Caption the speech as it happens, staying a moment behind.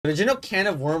Did you know Can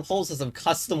of Wormholes has some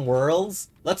custom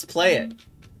worlds? Let's play it.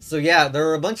 So yeah, there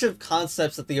are a bunch of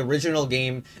concepts that the original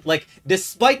game, like,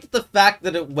 despite the fact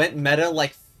that it went meta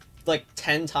like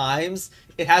 10 times,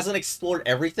 it hasn't explored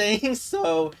everything,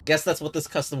 so guess that's what this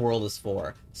custom world is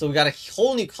for. So we got a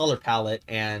whole new color palette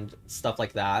and stuff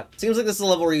like that. Seems like this is a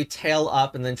level where you tail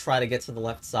up and then try to get to the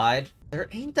left side. There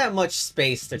ain't that much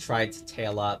space to try to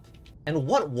tail up. And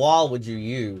what wall would you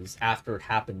use after it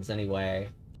happens anyway?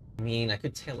 I mean, I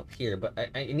could tail up here, but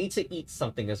I need to eat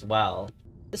something as well.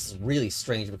 This is really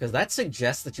strange because that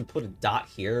suggests that you put a dot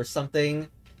here or something.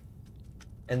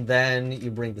 And then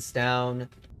you bring this down.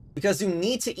 Because you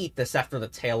need to eat this after the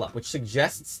tail up, which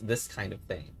suggests this kind of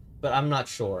thing. But I'm not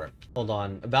sure. Hold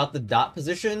on. About the dot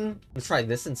position, let's try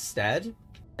this instead.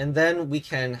 And then we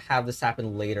can have this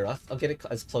happen later. I'll get it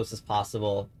as close as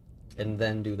possible. And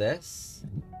then do this.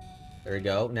 There we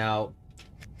go. Now,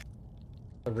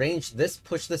 arrange this,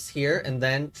 push this here, and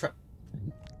then try...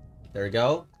 There we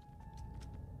go.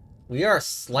 We are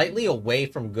slightly away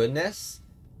from goodness.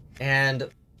 And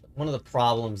one of the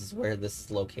problems is where this is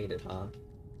located, huh?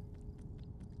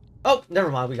 Oh,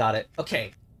 never mind, we got it.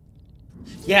 Okay.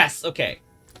 Yes, okay.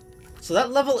 So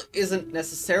that level isn't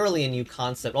necessarily a new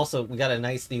concept. Also, we got a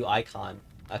nice new icon.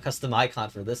 A custom icon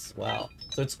for this as well.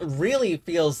 So it really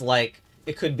feels like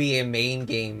it could be a main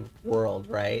game world,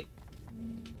 right?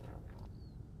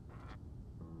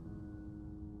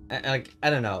 I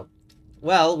don't know.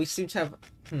 Well, we seem to have...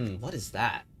 what is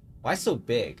that? Why so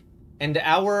big? And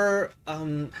our...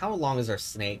 how long is our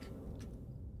snake?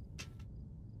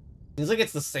 Seems like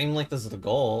it's the same length as the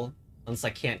goal, unless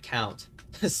I can't count.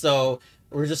 So,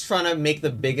 we're just trying to make the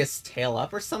biggest tail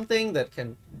up or something that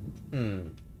can...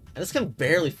 And this can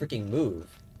barely freaking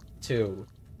move, too.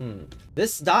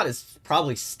 This dot is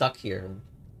probably stuck here.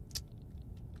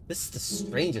 This is the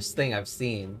strangest thing I've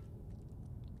seen.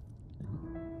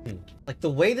 Like, the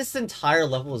way this entire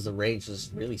level is arranged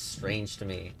is really strange to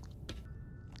me.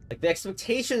 Like, the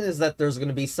expectation is that there's going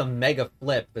to be some mega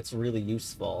flip that's really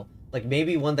useful. Like,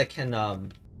 maybe one that can,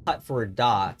 cut for a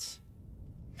dot.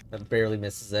 That barely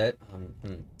misses it.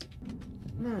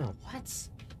 What?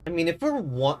 I mean, if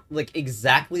we're like,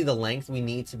 exactly the length we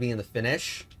need to be in the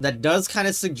finish, that does kind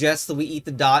of suggest that we eat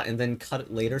the dot and then cut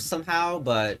it later somehow,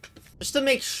 but just to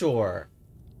make sure.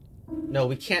 No,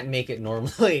 we can't make it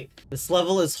normally. This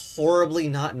level is horribly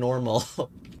not normal.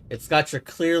 It's got your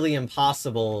clearly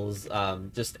impossibles,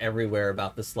 just everywhere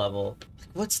about this level.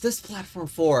 What's this platform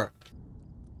for?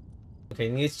 Okay,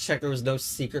 you need to check there was no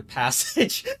secret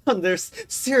passage on this.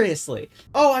 Seriously.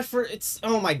 Oh,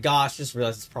 oh my gosh, just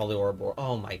realized it's probably Ouroboros.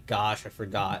 Oh my gosh, I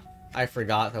forgot. I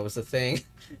forgot that was a thing.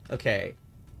 Okay.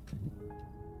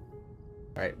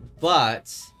 Alright,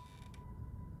 but...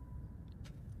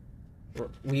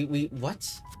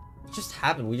 what? What just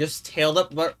happened? We just tailed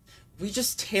up, but... We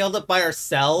just tailed up by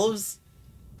ourselves?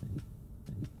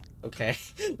 Okay.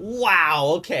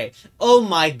 Wow, okay. Oh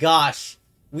my gosh.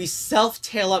 We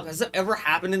self-tail up. Has that ever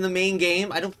happened in the main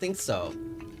game? I don't think so.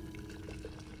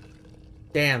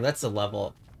 Damn, that's a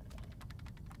level.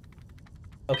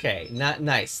 Okay,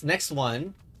 nice. Next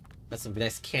one. That's some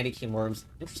nice candy cane worms.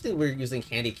 Interesting we're using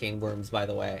candy cane worms, by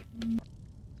the way.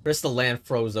 First the land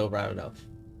froze over, I don't know.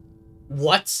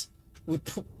 What?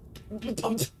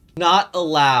 Not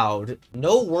allowed.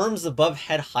 No worms above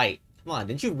head height. Come on,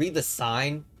 didn't you read the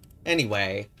sign?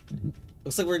 Anyway.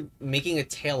 Looks like we're making a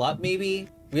tail up, maybe?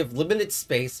 We have limited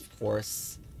space, of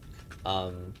course.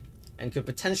 And could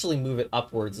potentially move it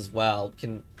upwards as well. We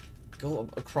can go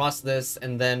across this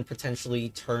and then potentially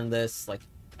turn this, like...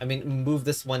 I mean, move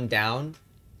this one down.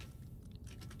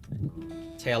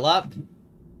 Tail up.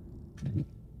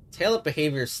 Tail up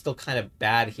behavior is still kind of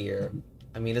bad here.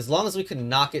 I mean, as long as we can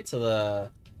knock it to the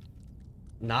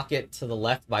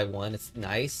left by one, it's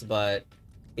nice, but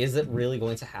is it really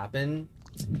going to happen?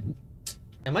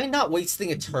 Am I not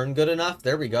wasting a turn good enough?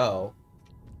 There we go.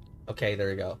 Okay, there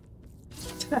we go.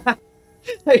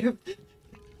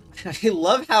 I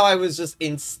love how I was just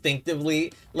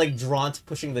instinctively, like, drawn to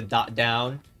pushing the dot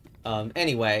down.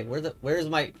 Anyway, there's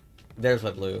my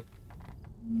blue.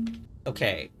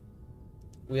 Okay.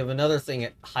 We have another thing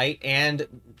at height, and...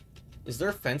 Is there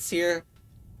a fence here?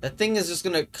 That thing is just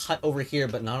gonna cut over here,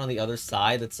 but not on the other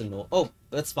side. That's annoying. Oh,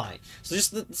 that's fine. So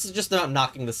this is just about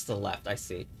knocking this to the left, I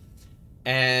see.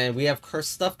 And we have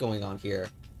cursed stuff going on here.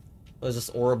 What is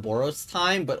this, Ouroboros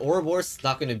time? But Ouroboros is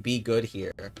not going to be good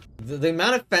here. The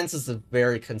amount of fences is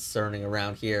very concerning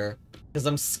around here. Because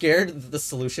I'm scared that the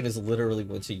solution is literally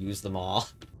going to use them all.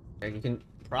 Okay, you can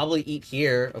probably eat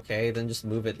here. Okay, then just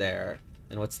move it there.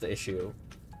 And what's the issue?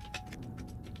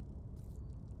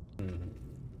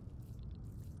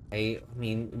 I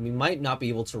mean, we might not be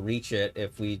able to reach it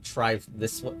if we try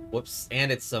this one. Whoops.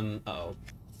 And it's some... Uh-oh.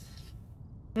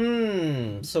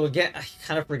 So again, I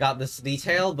kind of forgot this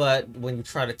detail, but when you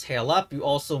try to tail up, you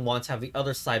also want to have the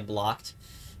other side blocked.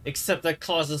 Except that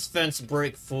causes fence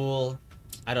break, fool.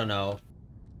 I don't know.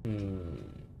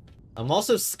 I'm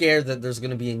also scared that there's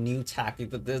going to be a new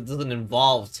tactic that doesn't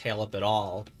involve tail up at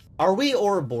all. Are we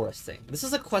Ouroboros-ing? This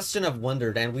is a question I've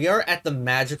wondered, and we are at the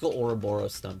magical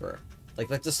Ouroboros number. Like,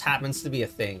 that just happens to be a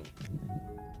thing.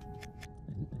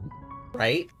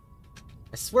 Right?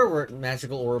 I swear we're at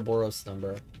magical Ouroboros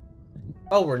number.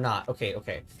 Oh, we're not. Okay,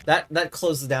 okay. That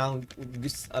closes down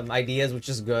ideas, which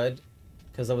is good.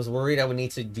 Because I was worried I would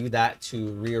need to do that to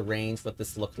rearrange what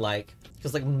this looked like.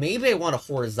 Because, like, maybe I want a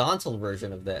horizontal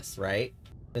version of this, right?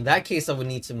 In that case, I would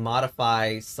need to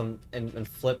modify some and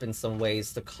flip in some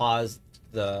ways to cause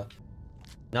the...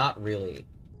 Not really.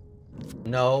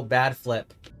 No, bad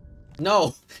flip.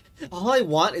 No! All I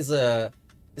want is to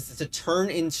turn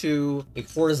into a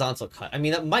horizontal cut. I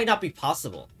mean, that might not be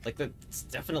possible. Like, that's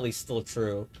definitely still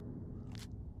true.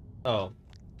 Oh.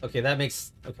 Okay, that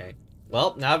makes... Okay.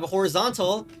 Well, now I have a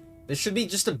horizontal. This should be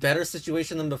just a better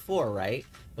situation than before, right?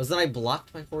 Wasn't I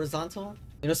blocked by horizontal?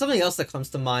 You know, something else that comes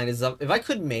to mind is if I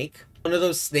could make one of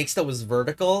those snakes that was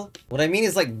vertical. What I mean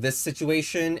is like this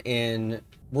situation in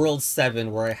World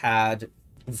 7 where I had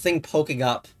the thing poking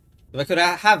up. If I could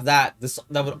have that,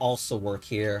 that would also work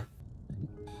here.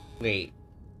 Wait.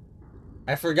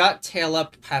 I forgot tail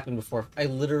up happened before. I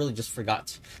literally just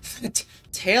forgot.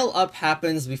 Tail up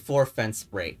happens before fence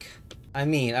break. I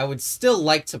mean, I would still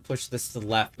like to push this to the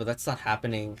left, but that's not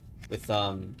happening with,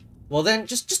 well then,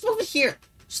 just move it here.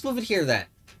 Just move it here then.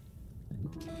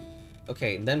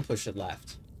 Okay, and then push it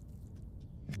left.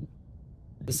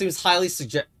 This seems highly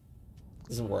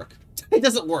doesn't work. It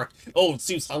doesn't work. Oh, it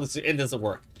seems highly it doesn't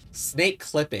work. Snake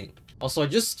clipping. Also, I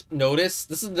just noticed,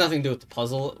 this has nothing to do with the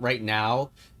puzzle right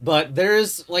now, but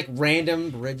there's, like, random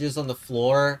bridges on the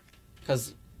floor,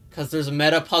 because there's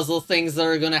meta puzzle things that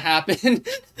are gonna happen.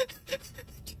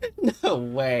 No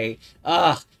way.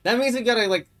 That means we gotta,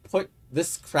 like, put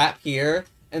this crap here,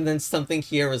 and then something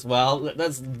here as well.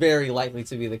 That's very likely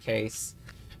to be the case.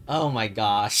 Oh my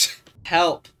gosh.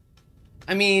 Help.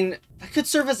 I mean, that could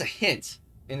serve as a hint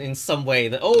in some way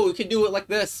that, oh, we could do it like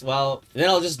this. Well, then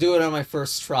I'll just do it on my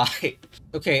first try.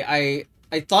 Okay,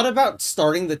 I thought about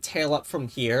starting the tail up from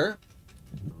here.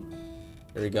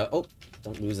 There we go. Oh,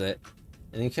 don't lose it.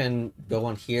 And you can go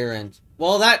on here and...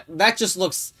 Well, that just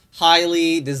looks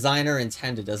highly designer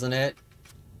intended, doesn't it?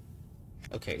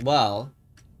 Okay, well...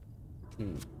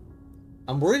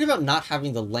 I'm worried about not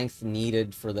having the length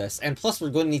needed for this. And plus, we're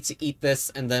going to need to eat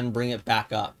this and then bring it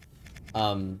back up.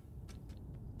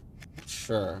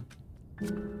 Sure.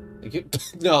 You could...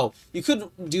 No, you could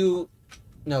do...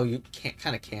 No, you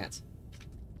can't.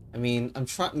 I mean, I'm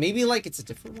trying... Maybe, like, it's a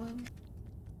different one?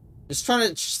 Just trying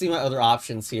to see my other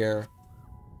options here.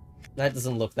 That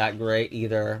doesn't look that great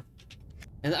either.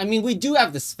 And I mean, we do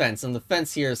have this fence, and the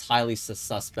fence here is highly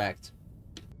suspect.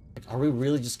 Like, are we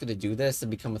really just gonna do this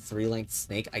and become a 3-length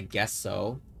snake? I guess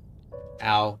so.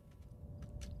 Ow.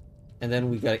 And then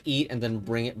we gotta eat and then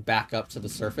bring it back up to the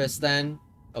surface then?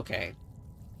 Okay.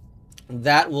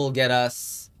 That will get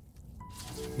us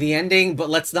the ending, but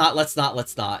let's not.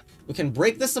 We can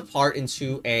break this apart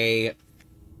into a...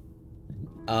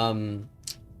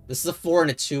 This is a 4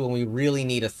 and a 2, and we really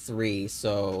need a 3,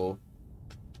 so...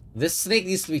 This snake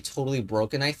needs to be totally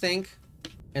broken, I think.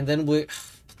 And then we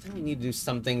need to do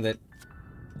something that...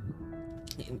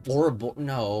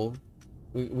 No.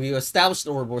 We established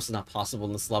that Ouroboros is not possible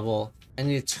in this level. I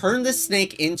need to turn this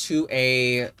snake into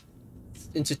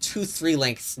two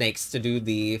 3-length snakes to do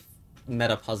the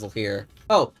meta puzzle here.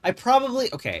 Oh, I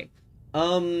probably... Okay.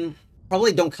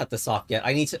 Probably don't cut this off yet.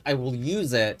 I will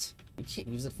use it. You can't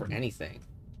use it for anything.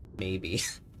 Maybe.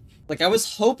 Like, I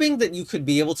was hoping that you could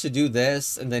be able to do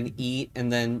this, and then eat,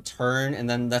 and then turn, and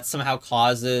then that somehow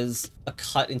causes a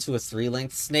cut into a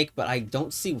 3-length snake, but I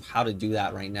don't see how to do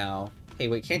that right now. Hey,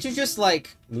 wait, can't you just,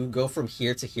 like, go from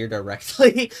here to here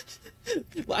directly?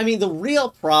 Well, I mean, the real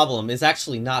problem is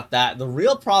actually not that. The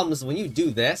real problem is when you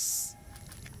do this,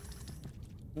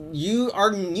 you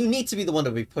need to be the one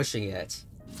to be pushing it.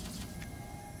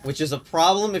 Which is a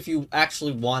problem if you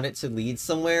actually want it to lead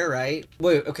somewhere, right?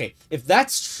 Wait, okay. If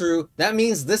that's true, that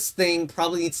means this thing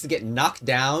probably needs to get knocked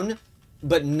down,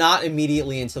 but not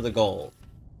immediately into the goal.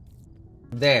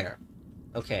 There.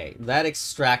 Okay, that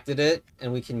extracted it,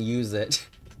 and we can use it.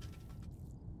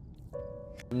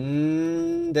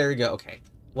 There we go, okay.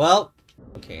 Well,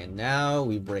 okay, and now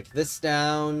we break this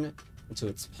down into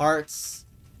its parts.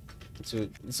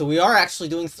 So we are actually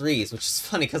doing 3s, which is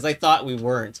funny because I thought we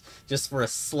weren't, just for a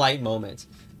slight moment.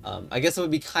 I guess it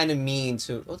would be kind of mean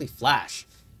to... Oh, they flash.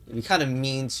 It'd be kind of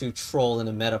mean to troll in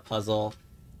a meta puzzle.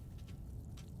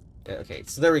 Okay,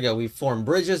 so there we go. We form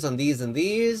bridges on these and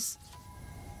these.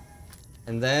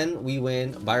 And then we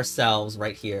win by ourselves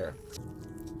right here.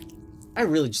 I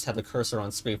really just have the cursor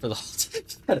on screen for the whole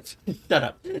time. Shut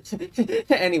up.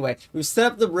 Anyway, we've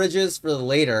set up the bridges for the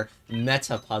later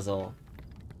meta puzzle.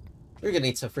 We're gonna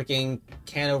need to freaking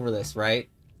can over this, right?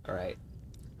 Alright.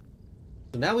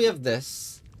 So now we have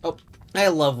this. Oh, I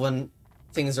love when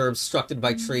things are obstructed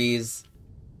by trees.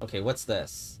 Okay, what's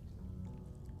this?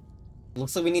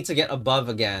 Looks like we need to get above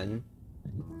again.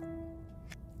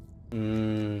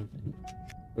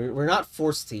 We're not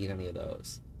forced to eat any of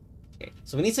those. Okay,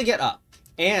 so we need to get up.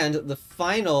 And the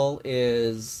final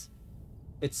is...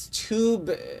 It's too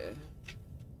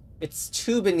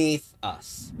beneath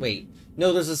us. Wait.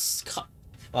 No, there's a cut.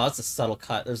 Well, that's a subtle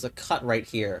cut. There's a cut right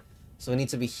here. So we need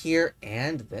to be here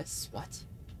and this. What?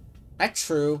 That's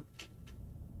true.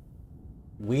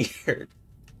 Weird.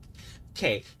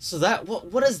 Okay, so that...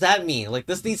 What does that mean? Like,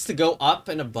 this needs to go up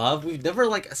and above? We've never,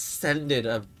 like, ascended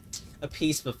a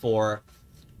piece before.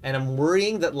 And I'm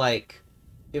worrying that, like,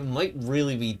 it might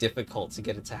really be difficult to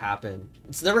get it to happen.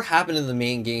 It's never happened in the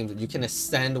main game that you can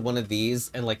ascend one of these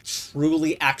and, like,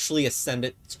 truly actually ascend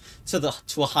it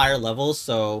to a higher level,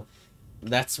 so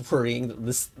that's worrying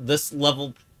that this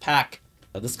level pack,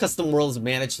 this custom world has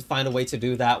managed to find a way to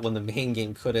do that when the main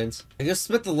game couldn't. I just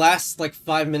spent the last, like,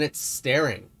 5 minutes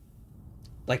staring.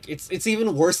 Like, it's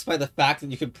even worse by the fact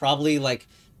that you could probably, like,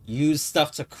 use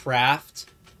stuff to craft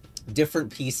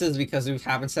different pieces because we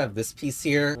happen to have this piece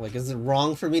here. Like, is it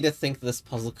wrong for me to think this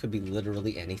puzzle could be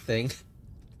literally anything?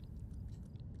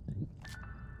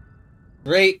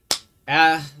 Great.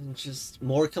 Just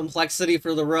more complexity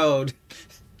for the road.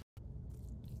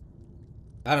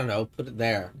 I don't know, put it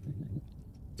there.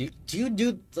 Do you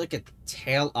do, like, a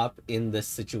tail up in this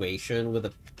situation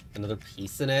with another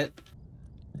piece in it?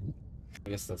 I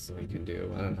guess that's something you can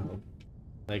do, I don't know.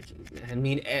 Like, I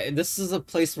mean, this is a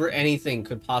place where anything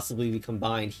could possibly be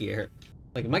combined here.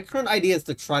 Like, my current idea is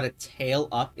to try to tail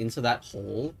up into that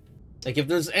hole. Like, if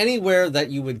there's anywhere that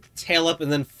you would tail up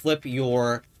and then flip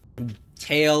your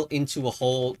tail into a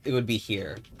hole, it would be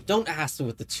here. Don't ask me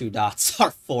what the 2 dots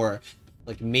are for.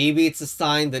 Like, maybe it's a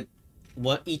sign that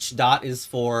what each dot is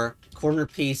for corner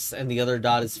piece and the other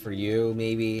dot is for you,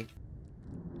 maybe.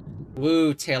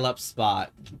 Woo, tail up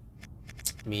spot.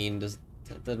 I mean,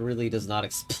 that really does not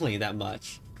explain that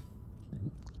much.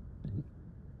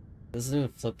 Doesn't even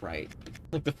flip right.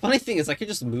 Like, the funny thing is I could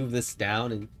just move this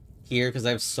down and here because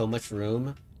I have so much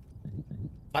room.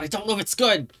 But I don't know if it's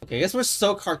good! Okay, I guess we're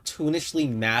so cartoonishly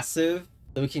massive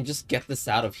that we can just get this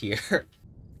out of here.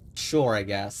 Sure, I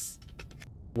guess.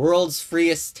 World's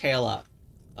freest tail up.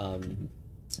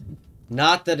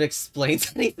 Not that it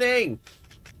explains anything!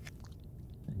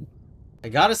 I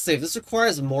gotta say, if this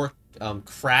requires more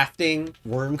crafting,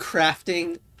 worm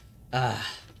crafting,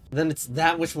 then it's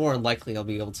that much more unlikely I'll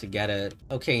be able to get it.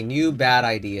 Okay, new bad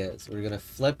ideas. We're gonna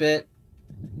flip it.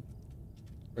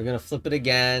 We're gonna flip it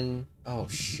again. Oh,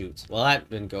 shoot. Well, that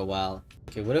didn't go well.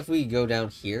 Okay, what if we go down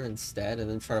here instead and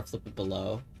then try to flip it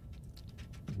below?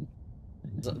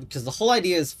 Because the whole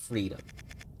idea is freedom,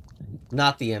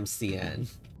 not the MCN.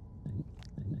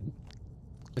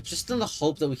 But just in the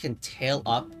hope that we can tail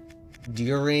up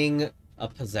during a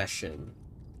possession.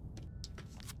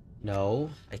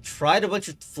 No. I tried a bunch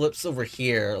of flips over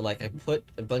here. Like, I put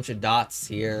a bunch of dots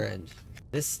here, and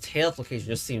this tail location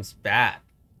just seems bad.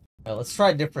 Alright, let's try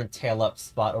a different tail up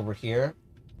spot over here.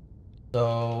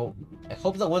 So, I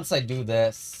hope that once I do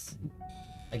this,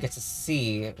 I get to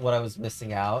see what I was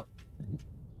missing out.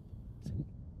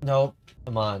 Nope.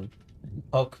 Come on.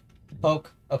 Poke.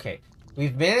 Poke. Okay.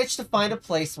 We've managed to find a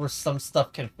place where some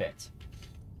stuff can fit.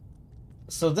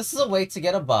 So this is a way to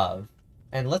get above.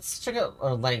 And let's check out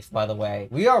our length, by the way.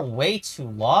 We are way too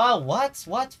long. What?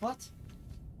 What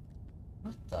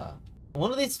the?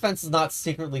 One of these fences is not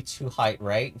secretly too height,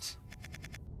 right?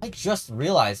 I just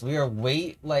realized we are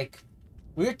way, like...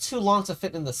 We're too long to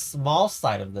fit in the small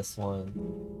side of this one.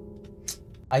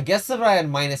 I guess if I had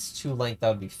 -2 length, that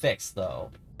would be fixed,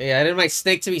 though. Yeah, I did my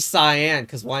snake to be cyan,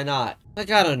 because why not? Like,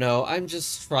 I don't know. I'm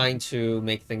just trying to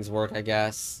make things work, I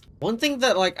guess. One thing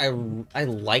that, like, I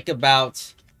like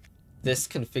about this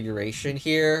configuration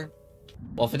here...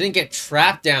 Well, if it didn't get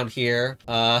trapped down here,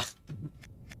 yeah,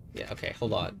 okay,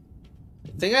 hold on.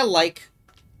 The thing I like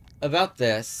about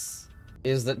this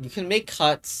is that you can make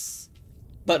cuts,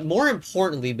 but more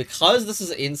importantly, because this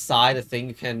is inside a thing,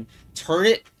 you can turn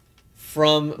it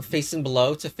from facing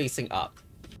below to facing up.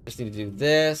 Just need to do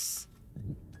this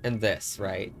and this,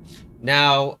 right?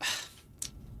 Now,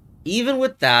 even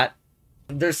with that,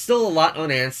 there's still a lot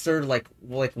unanswered, like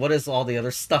what is all the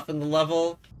other stuff in the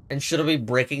level? And should I be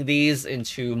breaking these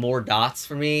into more dots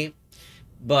for me?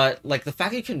 But, like, the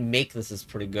fact you can make this is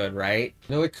pretty good, right?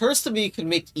 Now, it occurs to me you could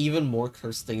make even more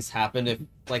cursed things happen if,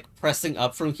 like, pressing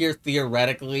up from here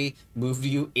theoretically moved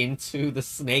you into the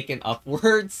snake and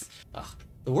upwards. Ugh.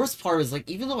 The worst part is, like,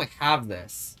 even though I have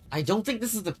this, I don't think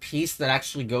this is the piece that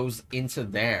actually goes into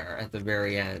there at the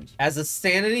very end. As a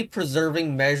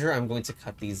sanity-preserving measure, I'm going to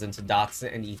cut these into dots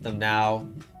and eat them now.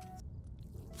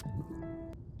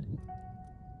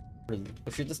 Oh,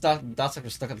 shoot, this dots are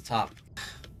stuck at the top.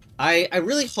 I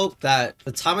really hope that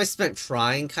the time I spent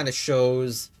trying kind of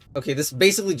shows... Okay, this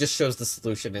basically just shows the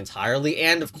solution entirely,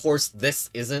 and of course,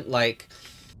 this isn't, like,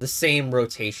 the same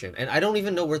rotation. And I don't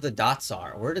even know where the dots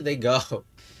are. Where did they go?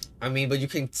 I mean, but you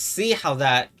can see how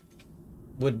that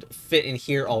would fit in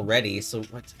here already, so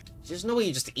what? There's no way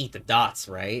you just eat the dots,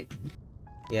 right?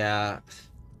 Yeah.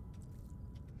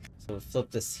 So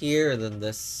flip this here, and then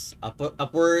this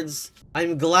upwards.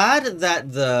 I'm glad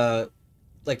that the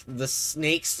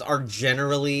snakes are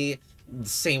generally the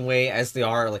same way as they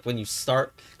are, like, when you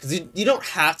start. Because you don't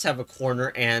have to have a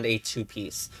corner and a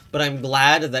two-piece. But I'm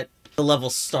glad that the level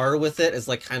started with it as,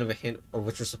 like, kind of a hint of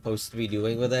what you're supposed to be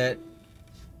doing with it.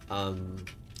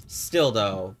 Still,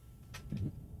 though,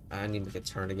 I need to make it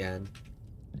turn again.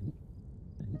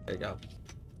 There you go.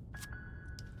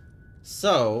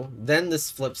 So, then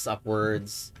this flips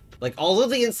upwards. Like, although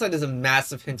the inside is a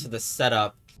massive hint to the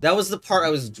setup, that was the part I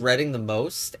was dreading the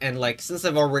most, and, like, since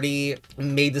I've already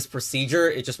made this procedure,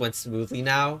 it just went smoothly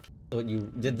now. So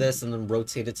you did this and then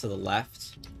rotate it to the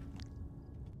left.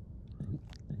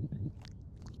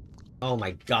 Oh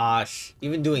my gosh.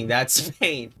 Even doing that's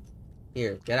pain.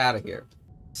 Here, get out of here.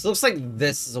 So it looks like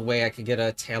this is a way I could get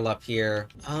a tail up here.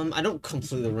 I don't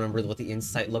completely remember what the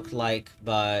inside looked like,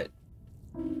 but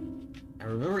I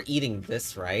remember eating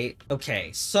this, right?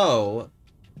 Okay, so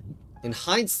in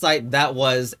hindsight, that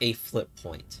was a flip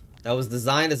point. That was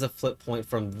designed as a flip point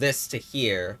from this to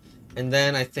here. And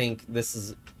then I think this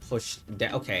is pushed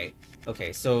down. Okay.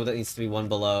 Okay, so that needs to be one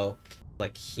below.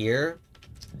 Like here.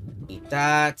 Eat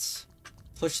that.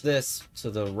 Push this to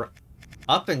the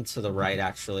up and to the right,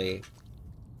 actually.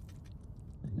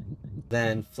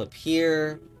 Then flip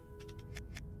here.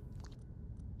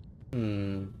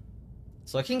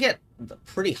 So I can get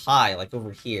pretty high, like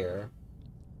over here.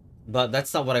 But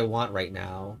that's not what I want right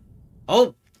now.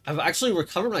 Oh, I've actually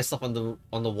recovered myself on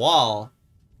the wall.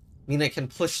 I mean, I can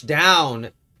push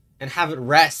down and have it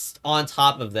rest on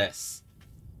top of this.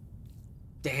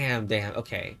 Damn,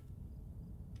 okay.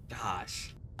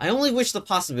 Gosh. I only wish the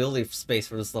possibility of space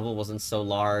for this level wasn't so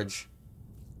large.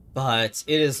 But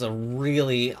it is a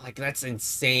really, like, that's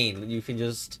insane that you can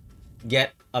just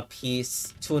get a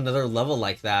piece to another level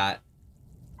like that.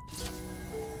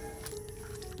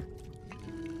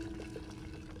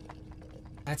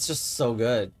 That's just so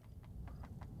good.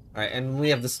 Alright, and we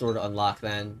have this door to unlock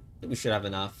then. We should have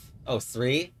enough. Oh,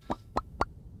 3?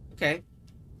 Okay.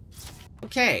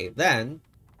 Okay, then.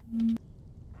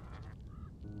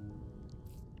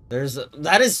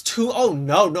 That is too, oh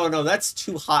no, that's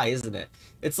too high, isn't it?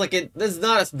 It's like there's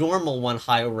not a normal one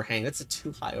high overhang, that's a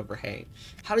too high overhang.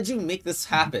 How did you make this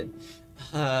happen?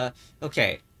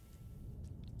 Okay.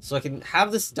 So I can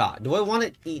have this dot. Do I want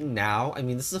it eaten now? I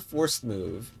mean, this is a forced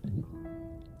move.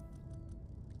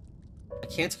 I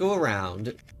can't go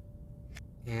around.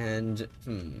 And,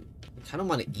 I kind of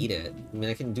want to eat it. I mean,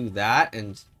 I can do that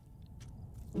and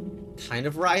kind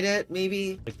of ride it,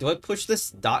 maybe? Like, do I push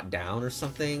this dot down or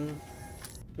something?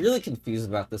 I'm really confused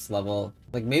about this level.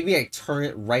 Like, maybe I turn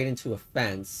it right into a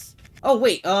fence. Oh,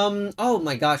 wait, oh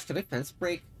my gosh, can I fence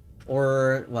break?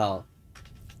 Or, well...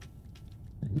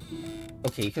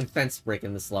 Okay, you can fence break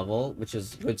in this level, which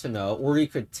is good to know. Or you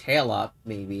could tail up,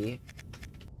 maybe.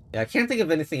 Yeah, I can't think of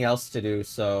anything else to do,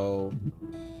 so...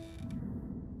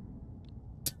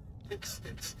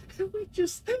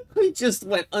 we just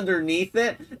went underneath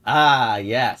it? Ah,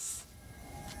 yes.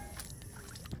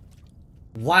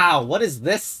 Wow, what is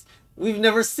this? We've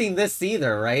never seen this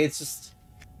either, right? It's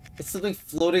something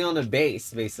floating on a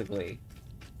base, basically.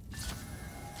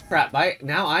 Crap,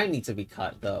 now I need to be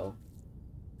cut, though.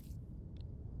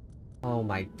 Oh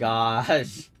my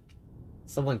gosh.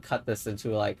 Someone cut this into,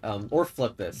 like, or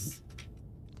flip this.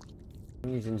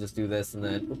 You can just do this and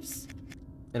then, oops.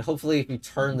 And hopefully if you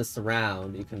turn this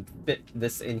around, you can fit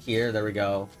this in here. There we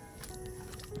go.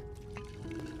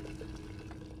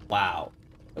 Wow.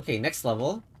 Okay, next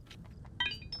level.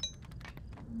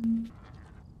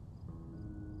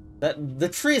 The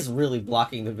tree is really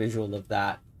blocking the visual of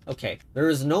that. Okay, there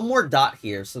is no more dot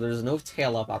here, so there's no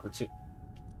tail up opportunity.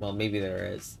 Well, maybe there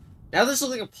is. Now this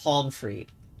looks like a palm tree.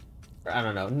 I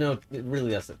don't know. No, it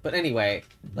really doesn't. But anyway,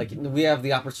 like, we have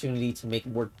the opportunity to make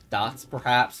more dots,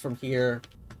 perhaps, from here.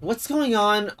 What's going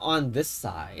on this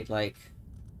side? Like,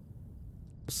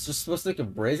 it's just supposed to make a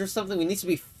bridge or something? We need to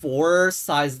be 4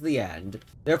 sides of the end.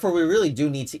 Therefore, we really do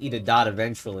need to eat a dot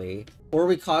eventually. Or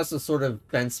we cause some sort of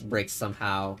fence break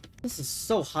somehow. This is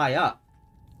so high up.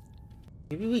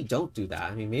 Maybe we don't do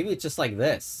that. I mean, maybe it's just like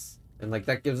this. And, like,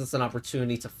 that gives us an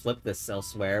opportunity to flip this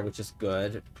elsewhere, which is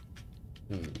good.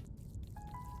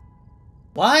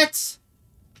 What?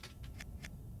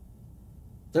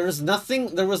 There was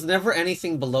never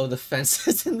anything below the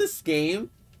fences in this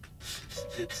game.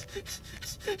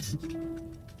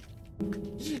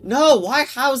 No, why?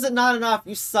 How is it not enough?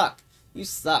 You suck. You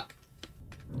suck.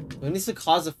 We need to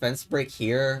cause a fence break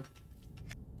here.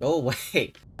 Go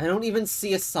away. I don't even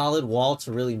see a solid wall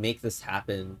to really make this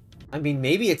happen. I mean,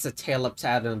 maybe it's a tail up to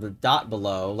add another dot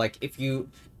below. Like, if you...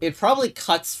 It probably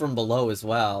cuts from below as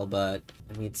well, but...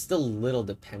 I mean, it's still a little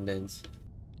dependent.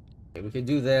 Okay, we could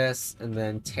do this, and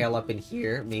then tail up in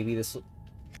here. Maybe this will...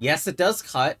 Yes, it does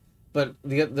cut, but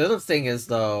the other thing is,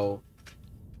 though...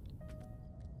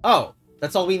 Oh,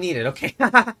 that's all we needed. Okay.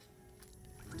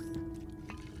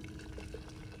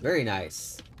 Very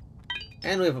nice.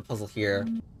 And we have a puzzle here.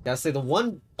 Gotta say, the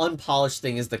one unpolished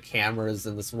thing is the cameras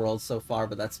in this world so far,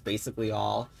 but that's basically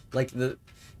all. Like, the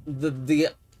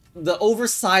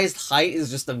oversized height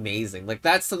is just amazing. Like,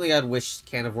 that's something I'd wish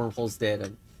Can of Wormholes did,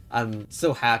 and I'm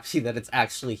so happy that it's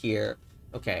actually here.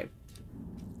 Okay.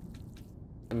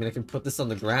 I mean, I can put this on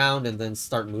the ground and then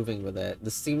start moving with it.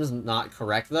 This seems not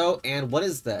correct, though. And what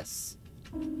is this?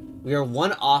 We are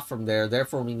 1 off from there,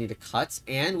 therefore we need a cut,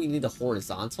 and we need a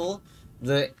horizontal.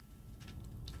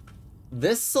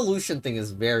 This solution thing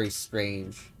is very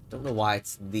strange. Don't know why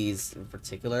it's these in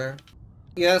particular.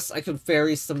 Yes, I could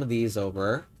ferry some of these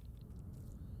over.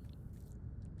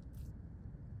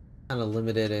 Kind of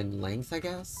limited in length, I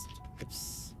guess.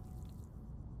 Oops.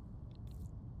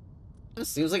 It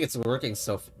seems like it's working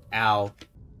so... Ow.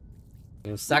 You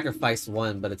know, sacrifice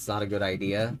 1, but it's not a good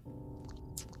idea.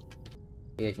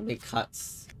 Yeah, I can make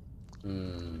cuts.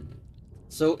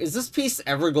 So, is this piece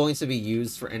ever going to be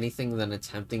used for anything than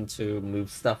attempting to move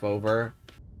stuff over?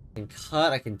 I can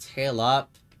cut, I can tail up.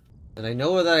 And I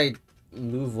know that I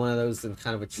move one of those in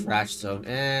kind of a trash zone.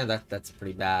 That's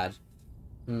pretty bad.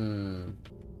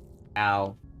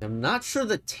 Ow. I'm not sure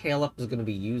the tail up is going to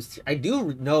be used here. I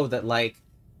do know that, like,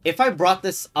 if I brought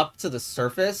this up to the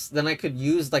surface, then I could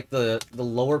use, like, the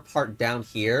lower part down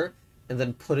here, and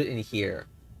then put it in here.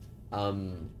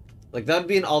 Like, that would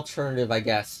be an alternative, I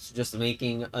guess, to just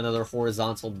making another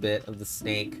horizontal bit of the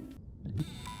snake.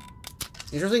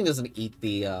 Interesting doesn't eat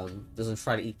the, doesn't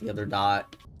try to eat the other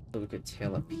dot. So we could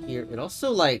tail up here. It also,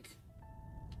 like...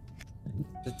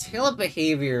 The tail up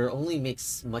behavior only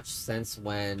makes much sense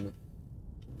when...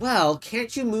 Well,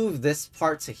 can't you move this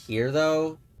part to here,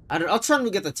 though? I'll try to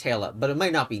get the tail up, but it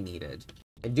might not be needed.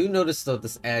 I do notice, though,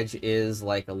 this edge is,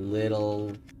 like, a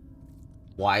little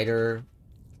wider.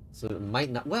 So it might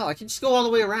not... Well, I can just go all the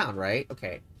way around, right?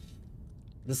 Okay.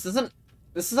 This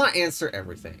does not answer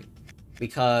everything.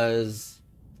 Because...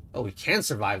 Oh, we can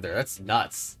survive there. That's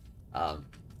nuts.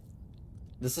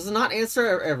 This does not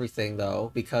answer everything,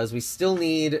 though, because we still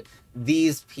need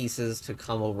these pieces to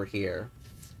come over here.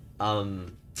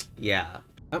 Yeah.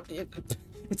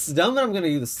 It's dumb that I'm going to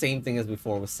do the same thing as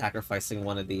before with sacrificing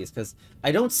one of these, because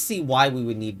I don't see why we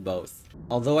would need both.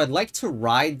 Although I'd like to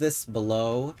ride this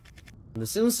below. There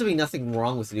seems to be nothing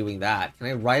wrong with doing that. Can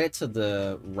I ride it to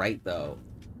the right, though,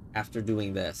 after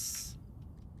doing this?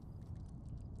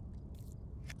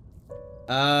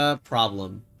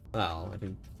 Problem. Well, I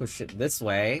can push it this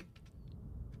way.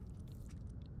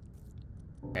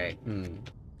 Okay,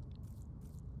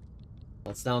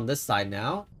 Well, it's down this side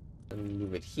now. Let me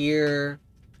move it here.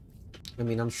 I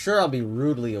mean, I'm sure I'll be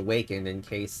rudely awakened in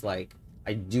case, like,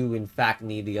 I do, in fact,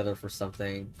 need the other for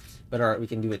something. But, alright, we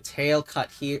can do a tail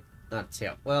cut here. Not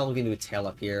tail. Well, we can do a tail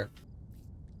up here.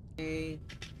 Okay.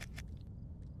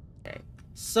 Okay.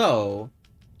 So,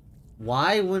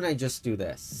 why wouldn't I just do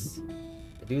this?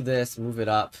 I do this, move it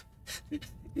up.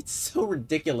 It's so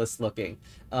ridiculous looking.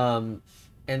 And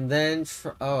then,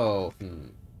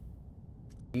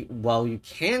 well, you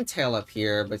can tail up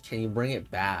here, but can you bring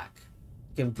it back?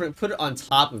 You can put it on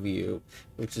top of you,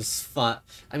 which is fun.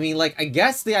 I mean, like, I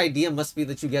guess the idea must be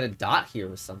that you get a dot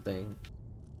here or something.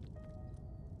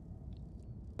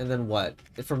 And then what?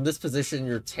 If from this position,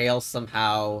 your tail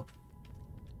somehow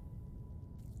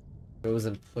goes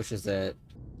and pushes it.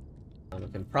 We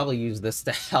can probably use this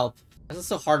to help. Why is it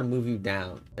so hard to move you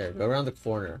down? There, go around the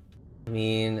corner. I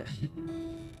mean...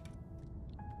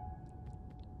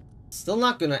 Still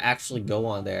not gonna actually go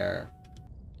on there.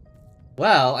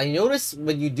 Well, I noticed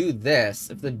when you do this,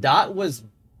 if the dot was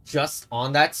just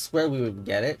on that square, we would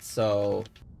get it, so...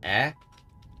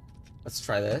 Let's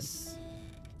try this.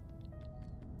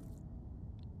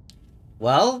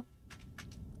 Well,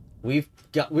 we've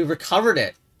recovered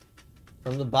it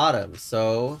from the bottom,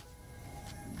 so...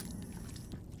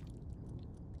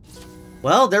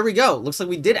 Well, there we go. Looks like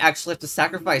we did actually have to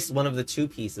sacrifice one of the 2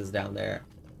 pieces down there.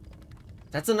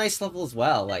 That's a nice level as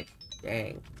well, like,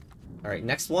 dang. Alright,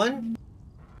 next one.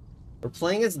 We're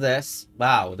playing as this.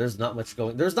 Wow, there's not much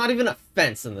going... There's not even a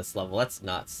fence in this level. That's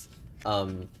nuts.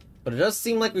 But it does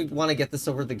seem like we want to get this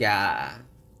over the guy.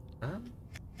 Huh?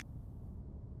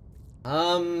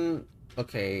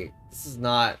 Okay. This is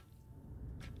not...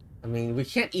 I mean, we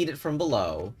can't eat it from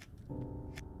below.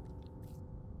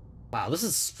 Wow, this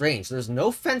is strange. There's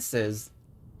no fences,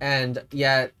 and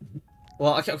yet...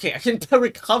 Well, okay, I can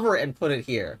recover it and put it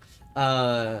here.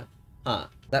 That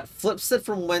flips it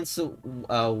from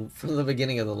from the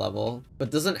beginning of the level,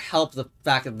 but doesn't help the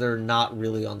fact that they're not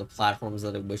really on the platforms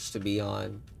that I wish to be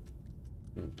on.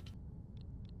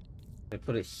 I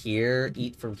put it here,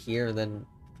 eat from here, and then...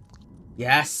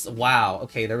 Yes! Wow,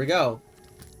 okay, there we go.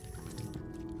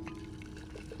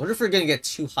 Wonder if we're gonna get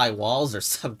 2 high walls or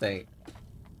something.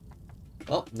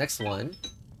 Oh, next one.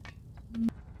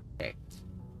 Okay.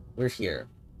 We're here.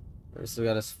 So we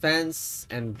got a fence,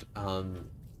 and,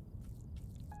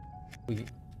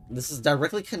 this is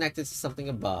directly connected to something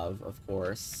above, of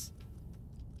course.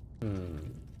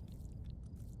 And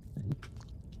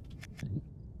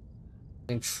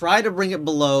try to bring it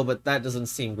below, but that doesn't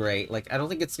seem great. Like, I don't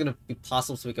think it's gonna be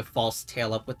possible to make a false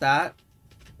tail up with that.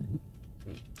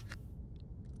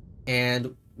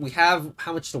 And we have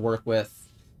how much to work with.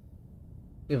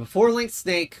 We have a 4-length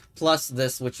snake, plus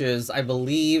this, which is, I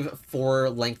believe, 4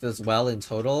 length as well in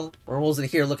total. Wormholes in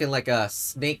here looking like a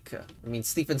snake,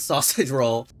 Stephen sausage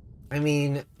roll. I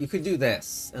mean, you could do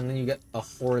this, and then you get a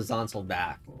horizontal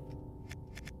back.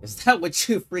 Is that what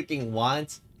you freaking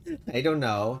want? I don't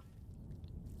know.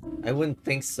 I wouldn't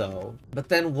think so. But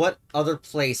then what other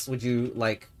place would you,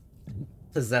 like,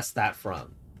 possess that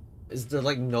from? Is there,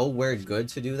 like, nowhere good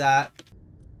to do that?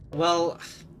 Well,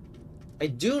 I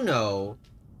do know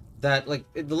that, like,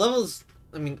 the levels...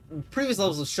 previous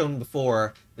levels have shown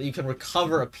before that you can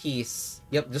recover a piece.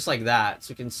 Yep, just like that.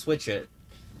 So you can switch it.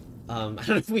 I don't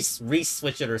know if we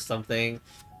re-switch it or something.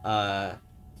 What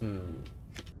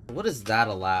does that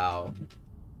allow?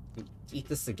 Eat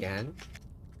this again?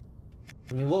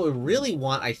 What we really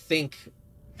want, I think...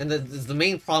 And the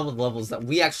main problem with the level is that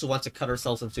we actually want to cut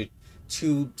ourselves into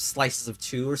 2 slices of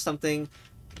 2 or something.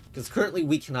 Because currently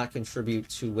we cannot contribute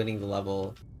to winning the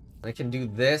level. I can do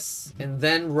this, and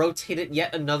then rotate it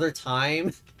yet another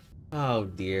time. Oh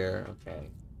dear, okay.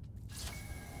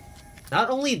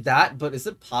 Not only that, but is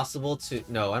it possible to...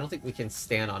 No, I don't think we can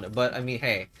stand on it, but I mean,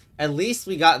 hey, at least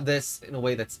we got this in a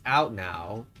way that's out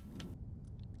now.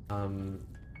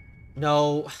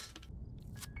 No.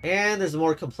 And there's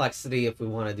more complexity if we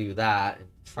want to do that, and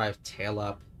try to tail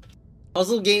up.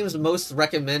 Puzzle games most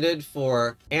recommended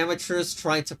for amateurs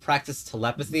trying to practice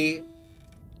telepathy.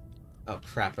 Oh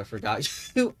crap, I forgot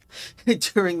you.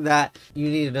 During that, you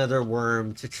need another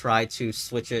worm to try to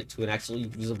switch it to an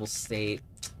actually usable state.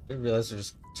 I realized I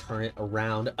just turn it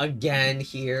around again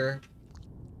here.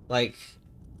 Like...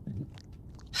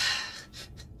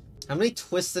 How many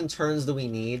twists and turns do we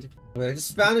need? I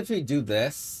just found if we do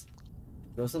this...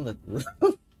 Goes on the roof.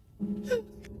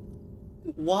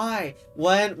 Why?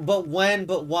 Why? But why?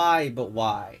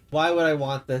 Why would I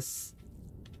want this?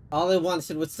 All I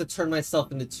wanted was to turn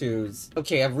myself into 2s.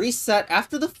 Okay, I've reset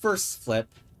after the first flip.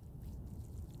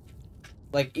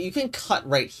 Like, you can cut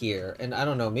right here, and I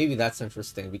don't know, maybe that's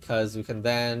interesting, because we can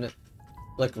then,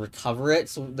 like, recover it.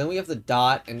 So then we have the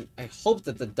dot, and I hope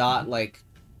that the dot, like,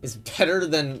 is better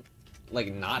than,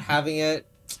 like, not having it.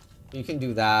 You can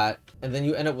do that, and then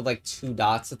you end up with, like, 2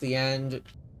 dots at the end.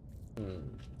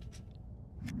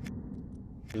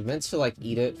 We meant to, like,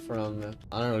 eat it from...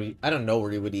 I don't know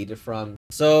where you would eat it from.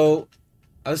 So,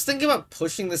 I was thinking about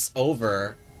pushing this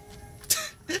over.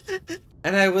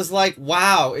 And I was like,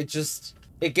 wow, it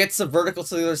gets a vertical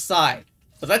to the other side.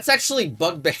 But that's actually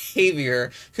bug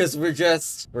behavior, because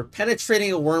we're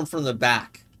penetrating a worm from the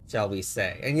back, shall we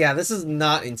say. And yeah, this is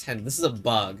not intended. This is a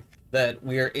bug, that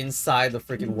we are inside the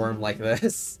freaking worm like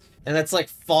this. And that's, like,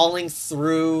 falling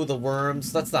through the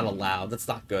worms. That's not allowed. That's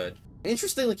not good.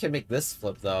 Interestingly, can make this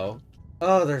flip, though.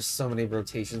 Oh, there's so many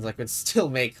rotations I could still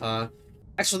make, huh?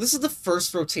 Actually, this is the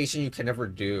first rotation you can ever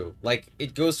do. Like,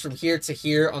 it goes from here to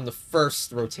here on the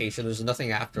first rotation. There's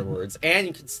nothing afterwards. And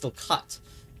you can still cut.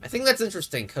 I think that's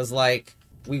interesting, because, like,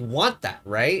 we want that,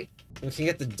 right? We can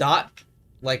get the dot,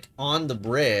 like, on the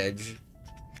bridge.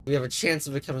 We have a chance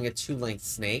of becoming a 2-length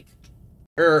snake.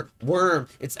 Worm.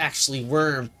 It's actually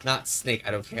worm, not snake.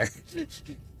 I don't care.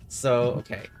 So,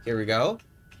 okay. Here we go.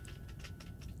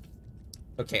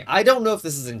 Okay, I don't know if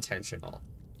this is intentional.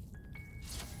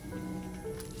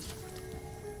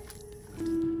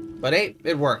 But hey,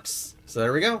 it works. So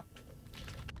there we go.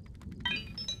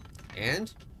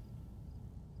 And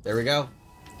there we go.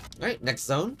 Alright, next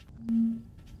zone.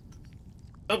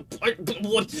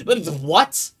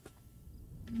 What?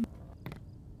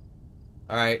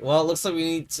 Alright, well, it looks like we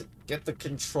need to get the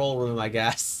control room, I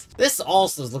guess. This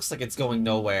also looks like it's going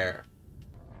nowhere.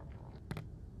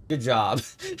 Good job.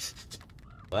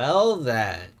 Well,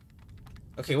 then.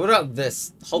 Okay, what about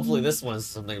this? Hopefully this one's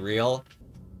something real.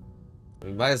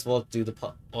 We might as well do the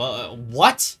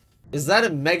what? Is that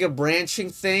a mega branching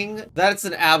thing? That's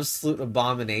an absolute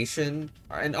abomination.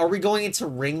 And are we going into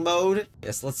ring mode?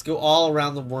 Yes, let's go all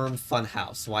around the worm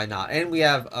funhouse. Why not? And we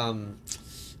have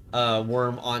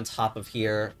worm on top of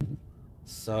here.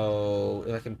 So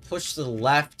if I can push to the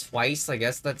left twice, I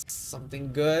guess that's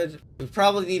something good. We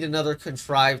probably need another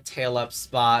contrived tail up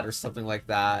spot or something like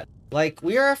that. Like,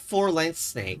 we are a 4-length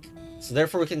snake, so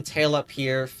therefore we can tail up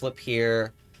here, flip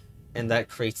here, and that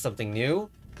creates something new.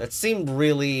 That seemed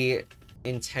really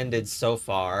intended so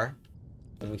far.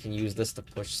 And we can use this to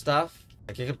push stuff.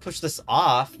 Like, you can push this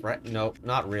off, right? Nope,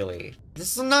 not really.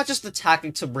 This is not just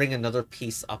attacking to bring another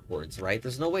piece upwards, right?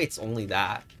 There's no way it's only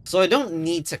that. So I don't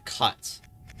need to cut.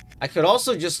 I could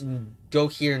also just go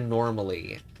here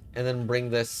normally. And then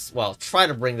bring this, well, try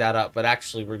to bring that up, but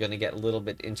actually we're gonna get a little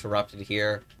bit interrupted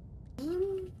here.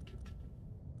 Weird,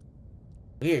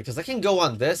 because I can go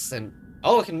on this and...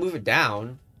 Oh, I can move it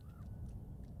down.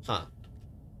 Huh.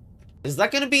 Is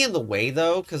that going to be in the way,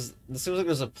 though? Because it seems like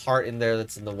there's a part in there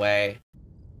that's in the way.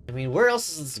 I mean, where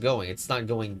else is this going? It's not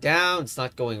going down. It's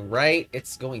not going right.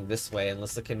 It's going this way,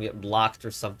 unless it can get blocked or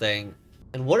something.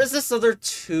 And what is this other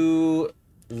 2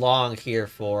 long here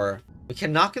for? We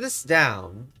can knock this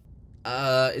down.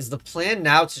 Is the plan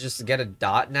now to just get a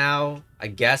dot now? I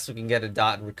guess we can get a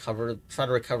dot and try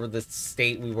to recover the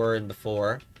state we were in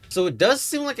before. So it does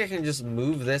seem like I can just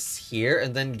move this here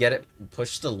and then get it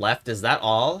pushed to the left. Is that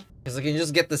all? Because I can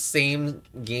just get the same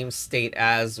game state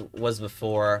as was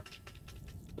before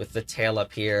with the tail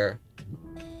up here.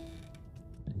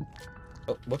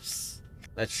 Oh, whoops.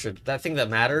 I think that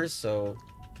matters, so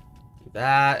do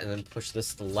that and then push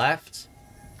this to the left.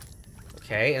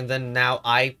 Okay, and then now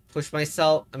I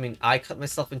cut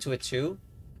myself into a 2.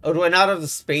 Oh, do I not have the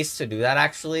space to do that,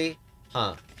 actually?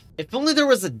 Huh. If only there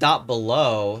was a dot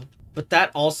below, but that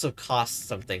also costs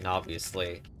something,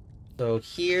 obviously. So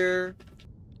here,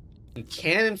 you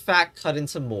can, in fact, cut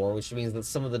into more, which means that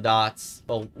some of the dots...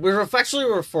 Well, we're a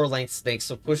 4-length snake,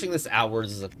 so pushing this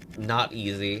outwards is not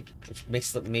easy, which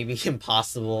makes it maybe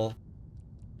impossible.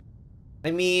 I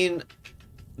mean,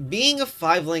 being a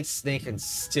 5-length snake and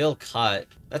still cut,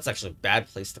 that's actually a bad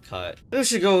place to cut. Maybe we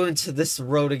should go into this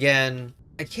road again.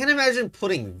 I can't imagine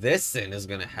putting this in is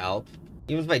gonna help.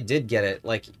 Even if I did get it,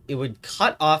 like, it would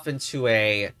cut off into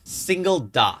a single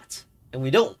dot. And we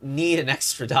don't need an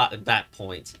extra dot at that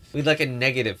point. We'd like a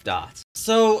negative dot.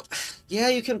 So, yeah,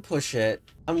 you can push it.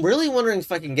 I'm really wondering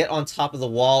if I can get on top of the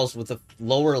walls with a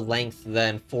lower length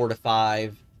than 4 to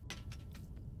 5.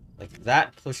 Like,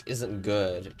 that push isn't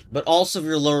good. But also, if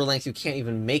you're lower length, you can't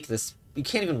even make this. You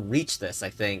can't even reach this, I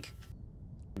think.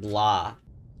 Blah.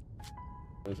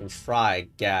 We can try, I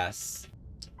guess.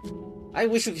 I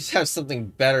wish we could have something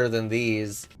better than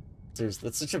these.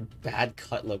 That's such a bad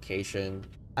cut location.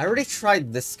 I already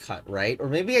tried this cut, right? Or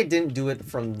maybe I didn't do it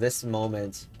from this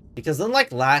moment. Because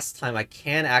unlike last time, I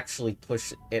can actually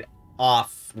push it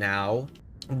off now.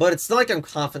 But it's not like I'm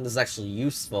confident this is actually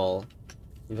useful.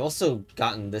 We've also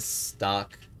gotten this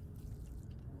stuck.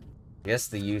 I guess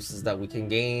the use is that we can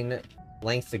gain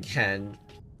length again.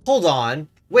 Hold on.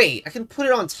 Wait, I can put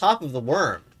it on top of the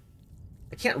worm.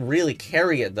 I can't really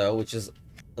carry it, though, which is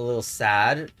a little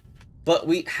sad. But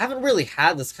we haven't really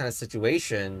had this kind of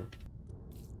situation.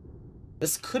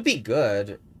 This could be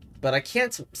good, but I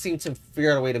can't seem to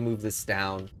figure out a way to move this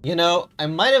down. You know, I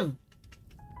might have...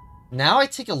 Now I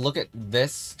take a look at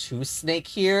this 2 snake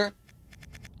here.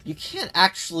 You can't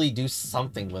actually do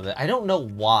something with it. I don't know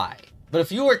why. But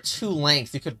if you were 2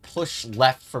 length, you could push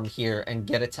left from here and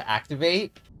get it to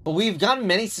activate. But we've gotten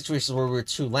many situations where we're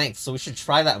 2 length, so we should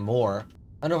try that more.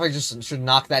 I don't know if I just should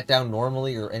knock that down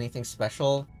normally or anything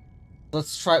special.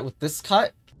 Let's try it with this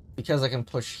cut. because I can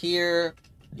push here,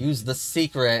 use the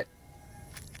secret,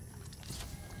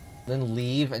 then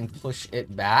leave and push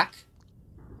it back.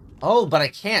 Oh, but I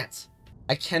can't.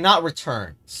 I cannot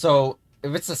return. So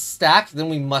if it's a stack, then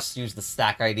we must use the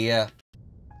stack idea.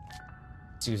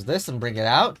 Let's use this and bring it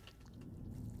out.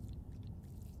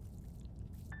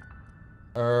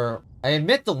 I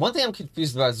admit the one thing I'm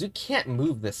confused about is you can't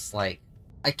move this, like,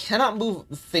 I cannot move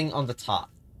the thing on the top.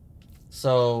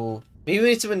 So maybe we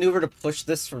need to maneuver to push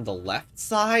this from the left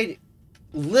side.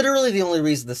 Literally the only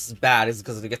reason this is bad is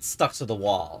because it gets stuck to the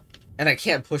wall. And I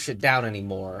can't push it down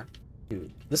anymore.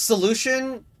 Dude, the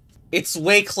solution, it's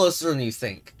way closer than you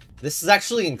think. This is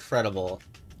actually incredible.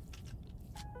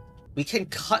 We can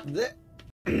cut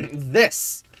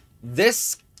this.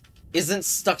 This isn't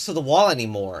stuck to the wall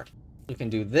anymore. We can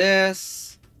do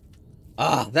this.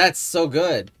 Ah, that's so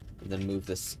good. And then move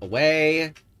this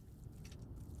away.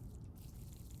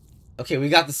 Okay, we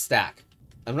got the stack.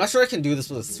 I'm not sure I can do this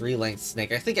with a 3-length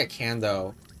snake. I think I can,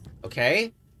 though.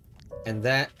 Okay. And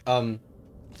then,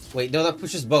 wait, no, that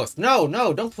pushes both. No,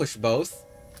 don't push both.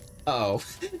 Uh-oh.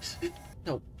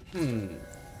 No,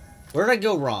 Where did I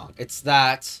go wrong? It's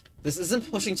that this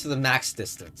isn't pushing to the max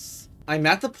distance. I'm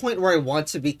at the point where I want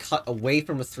to be cut away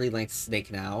from a 3-length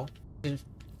snake now.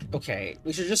 Okay,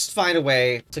 we should just find a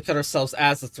way to cut ourselves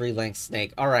as a 3-length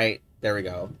snake. Alright, there we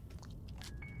go.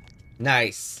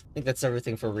 Nice. I think that's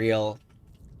everything for real.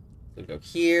 We go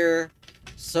here.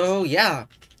 So, yeah.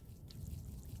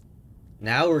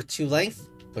 Now we're 2-length.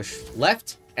 Push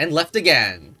left, and left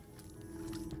again.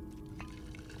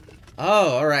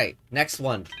 Oh, alright. Next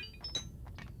one.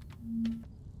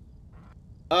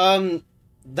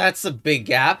 That's a big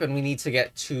gap, and we need to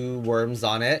get 2 worms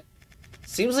on it.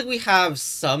 Seems like we have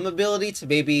some ability to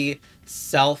maybe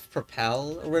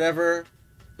self-propel or whatever,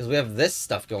 because we have this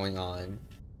stuff going on.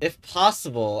 If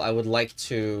possible, I would like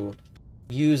to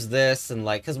use this and,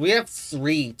 like, because we have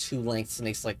 3 2-length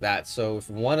snakes like that, so if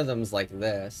one of them's like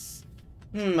this...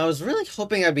 I was really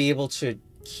hoping I'd be able to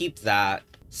keep that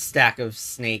stack of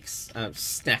snakes,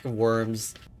 stack of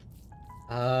worms.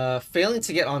 Failing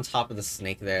to get on top of the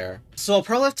snake there. So I'll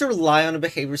probably have to rely on a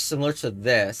behavior similar to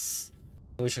this,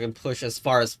 which I can push as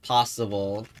far as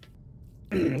possible.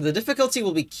 The difficulty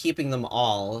will be keeping them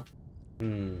all.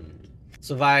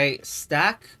 So if I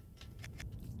stack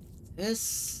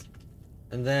this,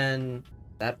 and then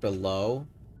that below,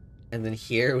 and then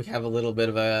here we have a little bit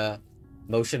of a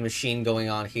motion machine going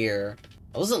on here.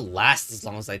 It doesn't last as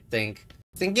long as I think.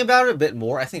 Thinking about it a bit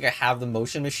more, I think I have the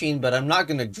motion machine, but I'm not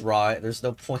going to draw it. There's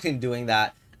no point in doing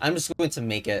that. I'm just going to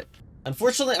make it.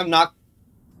 Unfortunately, I'm not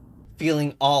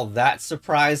feeling all that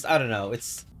surprised. I don't know.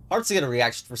 It's hard to get a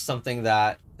reaction for something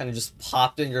that kind of just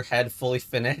popped in your head fully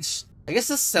finished. I guess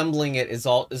assembling it is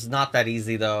not that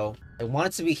easy, though. I want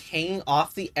it to be hanging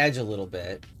off the edge a little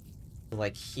bit.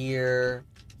 Like here,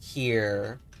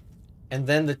 here. And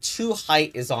then the 2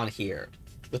 height is on here.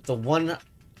 With the one,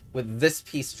 with this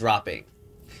piece dropping.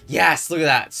 Yes, look at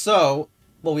that. So,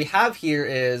 what we have here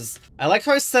is, I like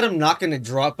how I said I'm not going to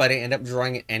draw it, but I end up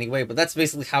drawing it anyway, but that's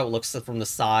basically how it looks from the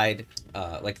side.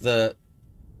 Like the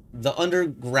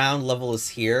underground level is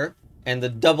here, and the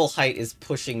double height is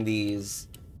pushing these.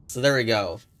 So there we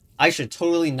go. I should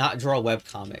totally not draw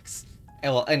webcomics.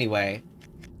 Well, anyway,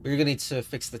 we're going to need to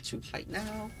fix the 2 height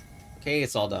now. Okay,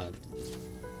 it's all done.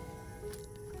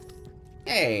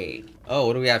 Hey! Oh,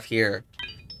 what do we have here?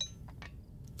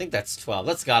 I think that's 12.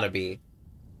 That's gotta be.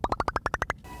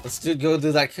 Let's go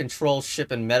do that control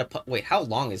ship and wait, how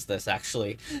long is this,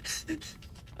 actually?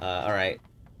 Alright.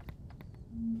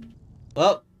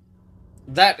 Well,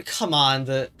 come on,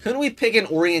 couldn't we pick an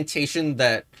orientation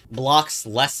that blocks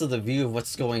less of the view of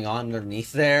what's going on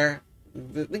underneath there?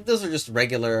 I think those are just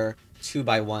regular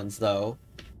 2x1s, though.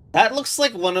 That looks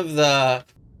like one of the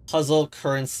puzzle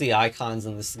currency icons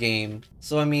in this game.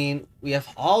 So, I mean, we have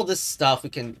all this stuff. We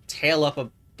can tail up a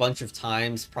bunch of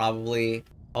times, probably.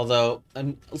 Although,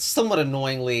 somewhat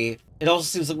annoyingly, it also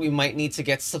seems like we might need to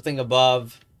get something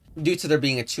above, due to there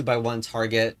being a 2x1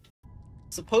 target.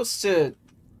 I'm supposed to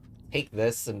take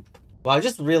this and... Well, I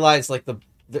just realized, like,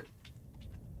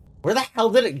 where the hell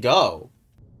did it go?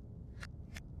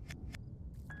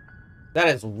 That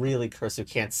is really cursive.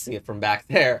 Can't see it from back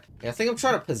there. Yeah, I think I'm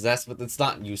trying to possess, but it's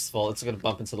not useful. It's going to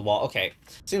bump into the wall. Okay.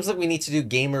 Seems like we need to do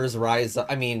gamers rise up.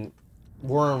 I mean,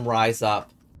 worm rise up.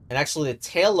 And actually, the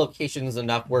tail location is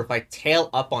enough where if I tail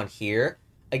up on here,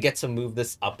 I get to move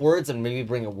this upwards and maybe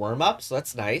bring a worm up. So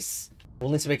that's nice.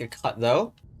 We'll need to make a cut,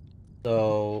 though.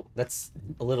 So that's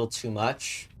a little too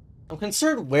much. I'm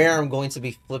concerned where I'm going to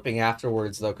be flipping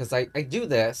afterwards, though, because I do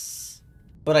this,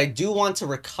 but I do want to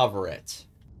recover it.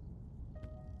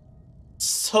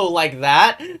 So like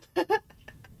that?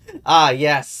 Ah,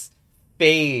 yes.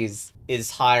 Phase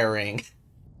is hiring.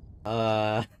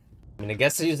 I mean, I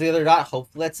guess I use the other dot.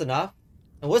 Hopefully that's enough.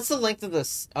 And what's the length of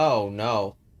this? Oh,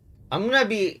 no. I'm gonna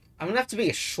have to be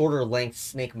a shorter length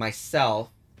snake myself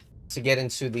to get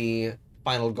into the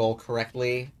final goal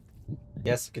correctly.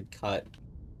 Yes, I could cut.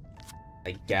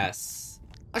 I guess.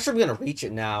 I'm sure I'm gonna reach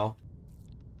it now.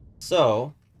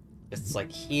 So, it's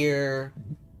like here,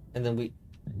 and then we...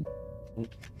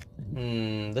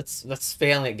 that's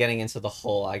failing at getting into the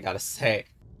hole, I gotta say.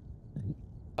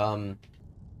 Okay,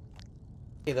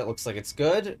 that looks like it's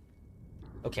good.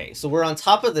 Okay, so we're on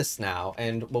top of this now,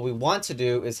 and what we want to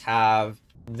do is have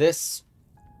this...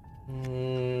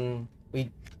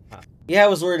 Yeah, I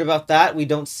was worried about that. We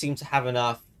don't seem to have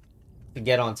enough to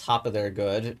get on top of there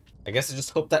good. I guess I just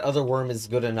hope that other worm is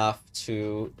good enough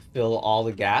to fill all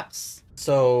the gaps.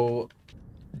 So...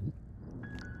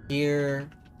 Here...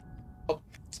 Oh,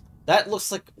 that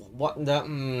looks like... What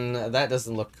the... that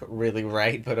doesn't look really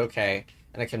right, but okay.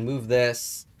 And I can move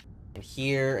this, and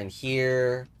here, and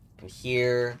here, and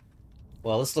here.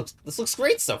 Well, this looks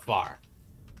great so far.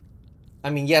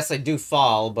 I mean, yes, I do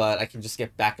fall, but I can just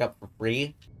get back up for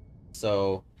free.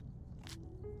 So,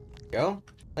 there we go.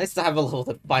 Nice to have a level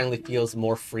that finally feels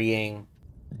more freeing.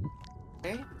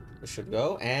 Okay, this should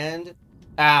go, and...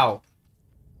 Ow.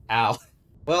 Ow.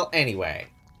 Well, anyway.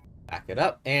 Back it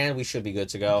up, and we should be good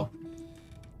to go.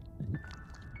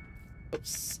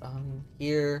 Oops.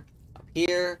 Here. Up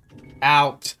here.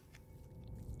 Out.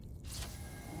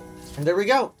 And there we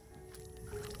go.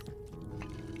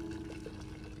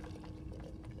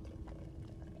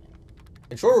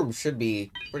 Control room should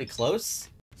be pretty close.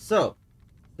 So,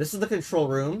 this is the control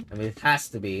room. I mean, it has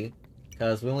to be,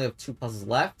 because we only have 2 puzzles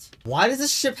left. Why does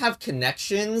this ship have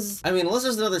connections? I mean, unless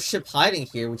there's another ship hiding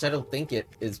here, which I don't think it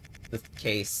is the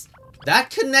case. That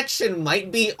connection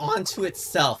might be onto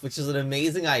itself, which is an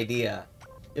amazing idea.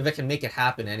 If I can make it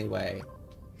happen anyway.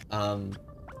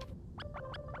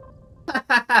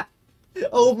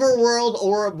 Overworld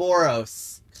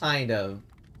Ouroboros. Kind of.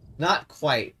 Not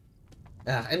quite.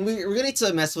 And we're gonna need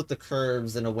to mess with the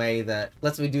curves in a way that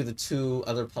lets me do the 2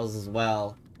 other puzzles as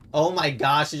well. Oh my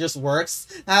gosh, it just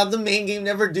works? How'd the main game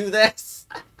never do this?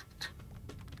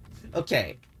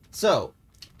 Okay, so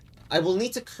I will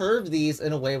need to curve these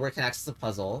in a way where I can access the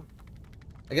puzzle.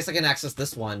 I guess I can access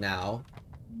this one now.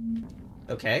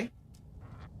 Okay.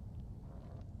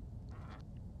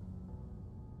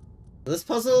 This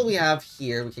puzzle we have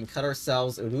here, we can cut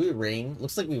ourselves. Or do we ring?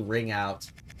 Looks like we ring out.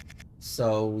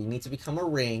 So we need to become a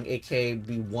ring, aka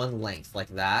be 1 length, like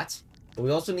that. But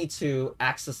we also need to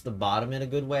access the bottom in a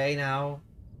good way now.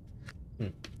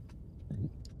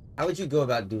 How would you go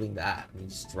about doing that? You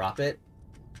just drop it?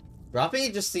 Dropping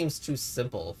it just seems too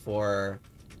simple for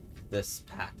this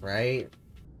pack, right?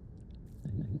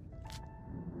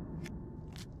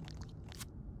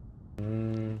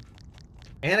 And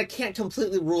I can't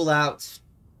completely rule out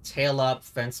tail up,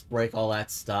 fence break, all that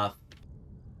stuff.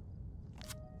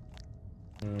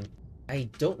 I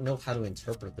don't know how to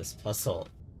interpret this puzzle.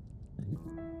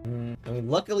 I mean,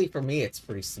 luckily for me, it's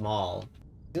pretty small.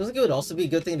 Seems like it would also be a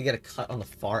good thing to get a cut on the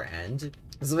far end.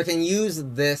 So if I can use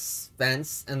this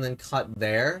fence and then cut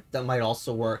there, that might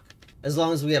also work. As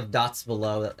long as we have dots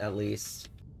below, at least.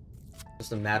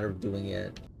 Just a matter of doing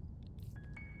it.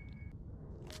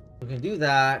 We can do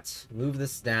that, move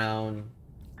this down.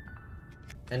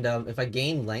 And if I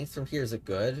gain length from here, is it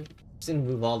good? Just gonna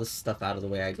move all this stuff out of the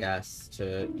way, I guess,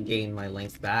 to gain my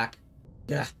length back.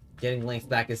 Yeah, getting length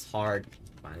back is hard.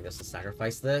 Fine, I guess I'll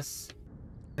sacrifice this.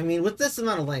 I mean, with this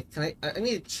amount of length, can I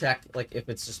need to check, like, if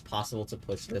it's just possible to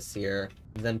push this here,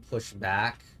 then push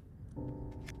back.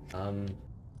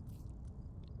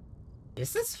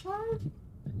 Is this hard?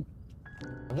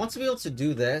 I want to be able to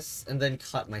do this, and then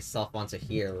cut myself onto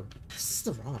here. Is this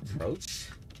the wrong approach?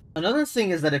 Another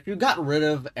thing is that if you got rid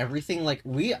of everything, like,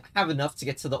 we have enough to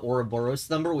get to the Ouroboros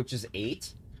number, which is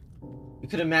 8. You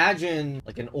could imagine,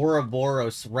 like, an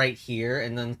Ouroboros right here,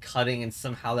 and then cutting, and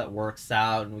somehow that works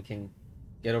out, and we can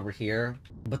get over here.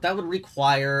 But that would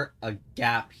require a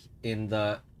gap in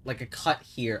the, like, a cut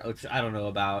here, which I don't know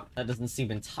about. That doesn't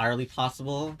seem entirely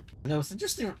possible. No, it's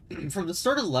interesting. From the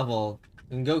start of the level,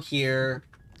 you can go here,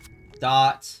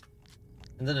 dot,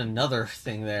 and then another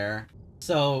thing there.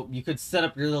 So you could set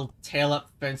up your little tail up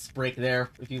fence break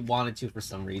there if you wanted to for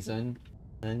some reason.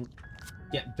 And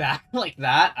get back like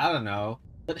that? I don't know.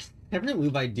 But every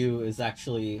move I do is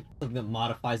actually something that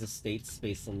modifies the state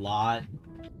space a lot.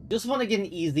 Just want to get an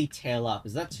easy tail up.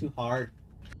 Is that too hard?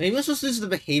 Maybe I'm supposed to use the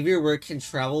behavior where it can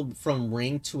travel from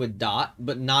ring to a dot,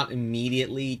 but not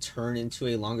immediately turn into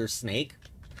a longer snake.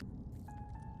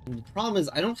 The problem is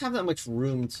I don't have that much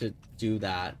room to do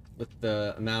that with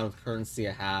the amount of currency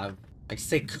I have. I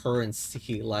say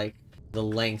currency, like the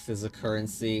length is a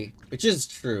currency, which is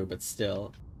true, but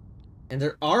still. And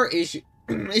there are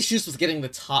issues with getting the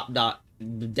top dot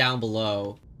down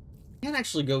below. I can't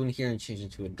actually go in here and change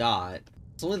it to a dot.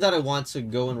 It's only that I want to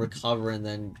go and recover and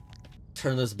then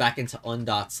turn those back into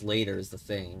undots later is the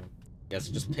thing. I guess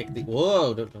just pick the—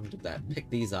 whoa, don't do that. Pick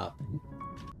these up.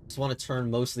 Just want to turn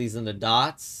most of these into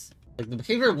dots. Like, the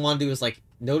behavior I want to do is, like,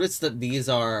 notice that these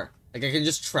are— like, I can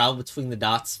just travel between the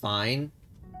dots fine.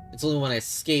 It's only when I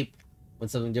escape when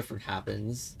something different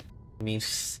happens. I mean,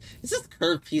 is this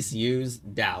curved piece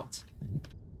used? Doubt.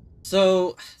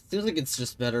 So, seems like it's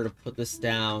just better to put this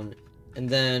down. And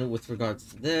then, with regards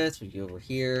to this, we go over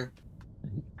here.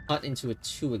 Cut into a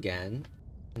 2 again.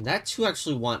 And that 2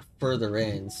 actually want further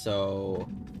in, so...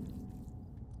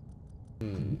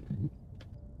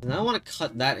 And I want to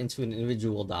cut that into an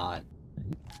individual dot.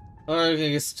 Or I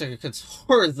guess it's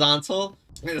horizontal.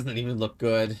 It doesn't even look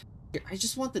good. Here, I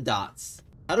just want the dots.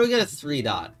 How do I get a 3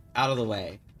 dot out of the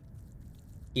way?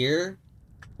 Here.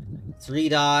 3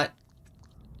 dot.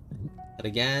 That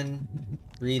again.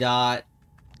 3 dot.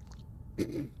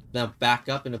 Now back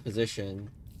up into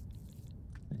position.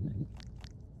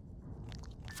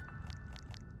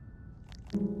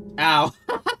 Ow.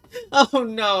 Oh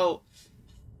no.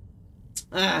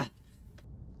 Ah.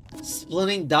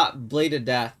 Splitting dot blade of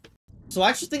death. So I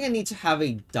actually think I need to have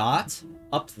a dot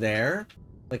up there.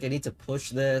 Like, I need to push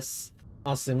this.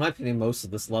 Honestly, in my opinion, most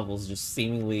of this level is just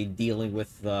seemingly dealing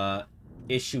with the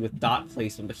issue with dot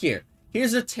placement. But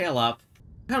here's a tail up.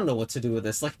 I don't know what to do with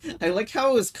this. Like, I like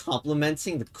how it was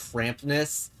complementing the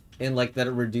crampedness and, like, that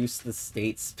it reduced the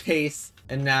state space.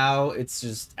 And now it's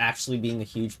just actually being a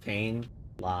huge pain.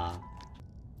 Blah.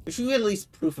 We should at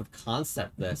least proof of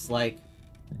concept this. Like,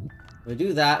 if I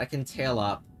do that, I can tail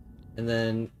up and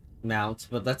then mount,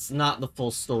 but that's not the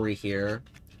full story here.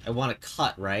 I want to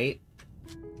cut, right?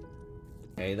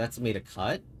 Okay, that's made a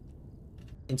cut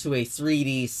into a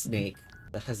 3D snake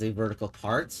that has a vertical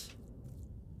part.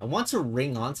 I want to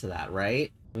ring onto that,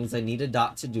 right? It means I need a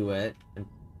dot to do it, and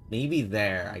maybe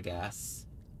there, I guess.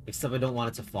 Except I don't want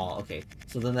it to fall. Okay,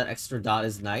 so then that extra dot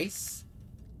is nice.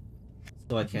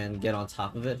 So I can get on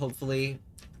top of it, hopefully.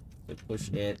 Push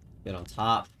it, get on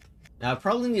top. Now I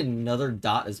probably need another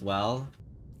dot as well.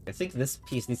 I think this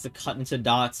piece needs to cut into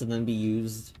dots and then be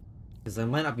used, because that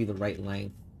might not be the right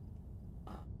length.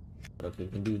 But okay, we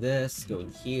can do this, go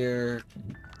in here.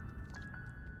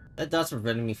 That dot's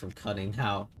preventing me from cutting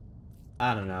now.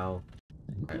 I don't know.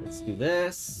 Alright, let's do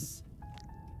this.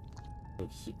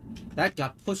 That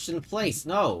got pushed into place.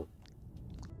 No!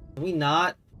 Can we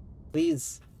not?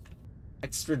 Please.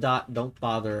 Extra dot, don't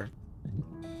bother.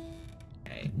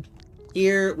 Okay.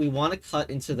 Here, we want to cut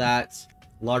into that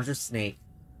larger snake.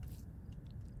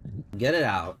 Get it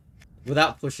out.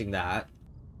 Without pushing that.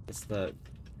 It's the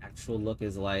actual look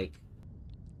is like...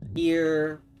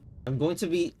 Here... I'm going to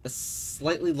be a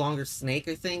slightly longer snake,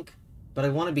 I think. But I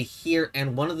want to be here,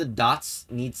 and one of the dots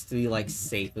needs to be, like,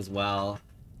 safe as well.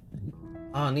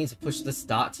 Oh, I need to push this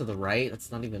dot to the right?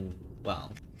 That's not even...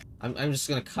 well... I'm just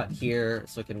gonna cut here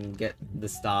so I can get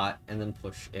this dot and then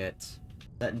push it.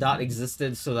 That dot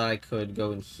existed so that I could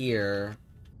go in here.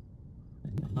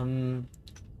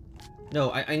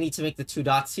 No, I need to make the 2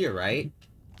 dots here, right?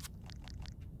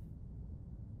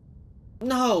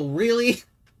 No, really?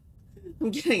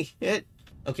 I'm getting hit.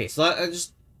 Okay, so I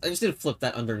just need to flip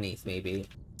that underneath, maybe.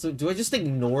 So do I just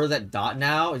ignore that dot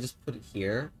now? I just put it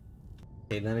here.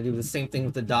 Okay, then I do the same thing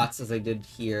with the dots as I did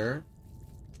here.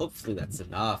 Hopefully that's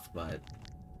enough, but...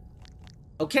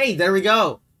 okay, there we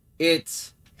go! You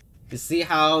see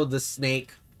how the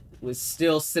snake was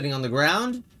still sitting on the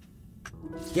ground?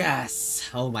 Yes!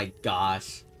 Oh my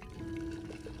gosh.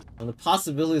 Well, the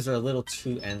possibilities are a little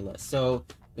too endless, so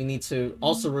we need to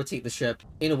also rotate the ship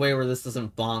in a way where this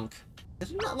doesn't bonk.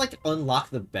 Did I not, like,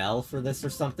 unlock the bell for this or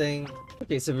something?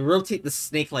 Okay, so if we rotate the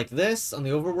snake like this on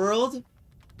the overworld,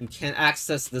 we can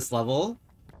access this level.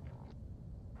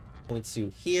 Going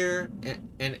to here,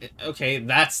 and okay,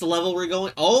 that's the level we're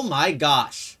going. Oh my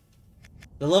gosh.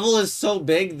 The level is so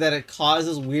big that it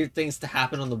causes weird things to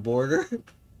happen on the border.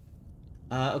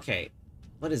 Okay.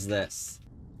 What is this?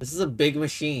 This is a big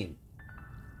machine.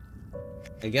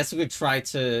 I guess we could try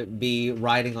to be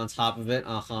riding on top of it.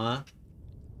 Uh-huh.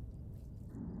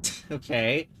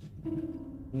 Okay.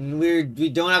 We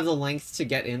don't have the length to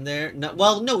get in there. No,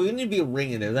 well, no, we need to be a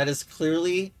ring in there. That is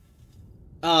clearly...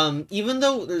 even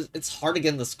though it's hard to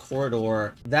get in this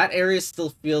corridor, that area still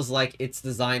feels like it's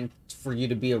designed for you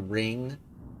to be a ring,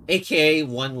 aka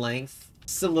one length,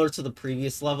 similar to the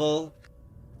previous level.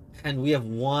 And we have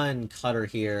one cutter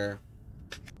here.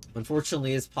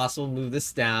 Unfortunately, it's possible to move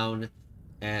this down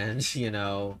and, you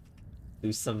know,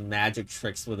 do some magic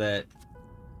tricks with it.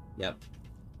 Yep.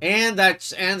 And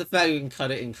the fact you can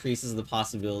cut it increases the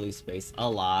possibility space a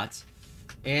lot.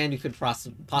 And you could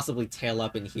possibly tail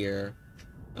up in here.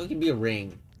 Oh, it can be a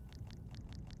ring.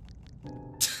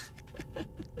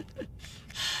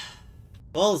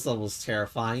 Well, this level's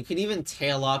terrifying. You can even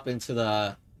tail up into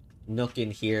the nook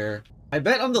in here. I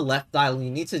bet on the left dial you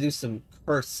need to do some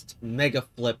cursed mega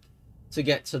flip to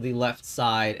get to the left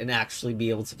side and actually be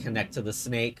able to connect to the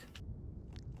snake.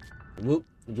 Whoop,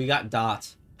 we got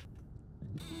dot.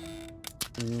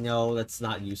 No, that's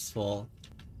not useful.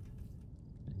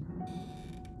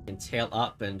 And tail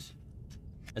up, and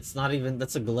it's not even,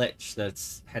 that's a glitch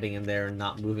that's heading in there and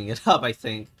not moving it up, I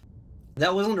think.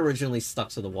 That wasn't originally stuck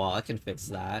to the wall. I can fix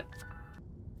that.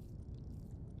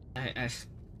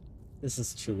 This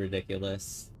is too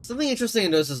ridiculous. Something interesting to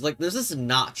notice is, like, there's this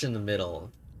notch in the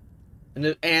middle.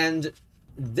 And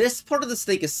this part of the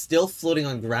snake is still floating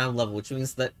on ground level, which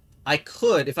means that I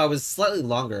could, if I was slightly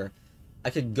longer,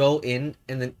 I could go in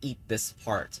and then eat this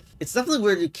part. It's definitely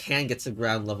weird you can get to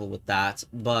ground level with that,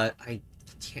 but I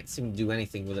can't seem to do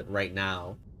anything with it right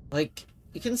now. Like,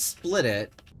 you can split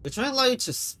it, which might allow you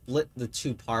to split the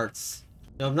two parts.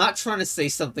 No, I'm not trying to say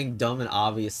something dumb and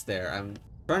obvious there. I'm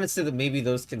trying to say that maybe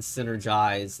those can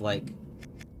synergize, like,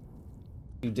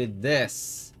 you did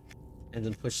this, and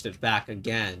then pushed it back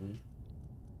again.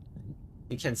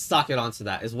 You can stock it onto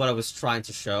that, is what I was trying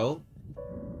to show.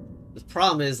 The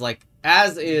problem is, like,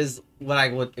 as is what I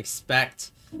would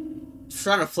expect,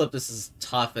 trying to flip this is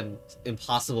tough and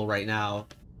impossible right now.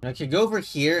 And I could go over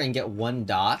here and get one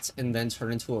dot and then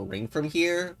turn into a ring from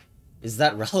here. Is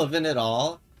that relevant at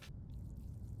all?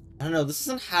 I don't know, this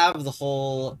doesn't have the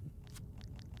whole...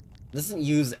 doesn't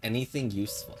use anything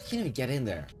useful. I can't even get in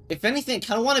there. If anything, I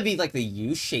kind of want to be like the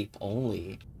U shape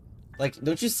only. Like,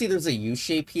 don't you see there's a U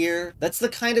shape here? That's the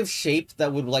kind of shape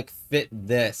that would, like, fit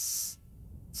this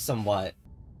somewhat.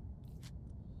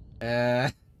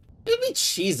 It'd be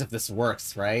cheese if this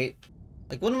works, right?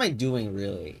 Like, what am I doing,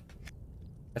 really?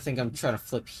 I think I'm trying to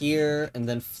flip here and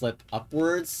then flip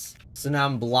upwards. So now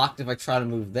I'm blocked if I try to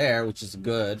move there, which is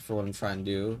good for what I'm trying to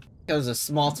do. There's a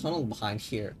small tunnel behind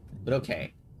here, but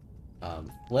okay.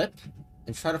 Flip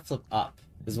and try to flip up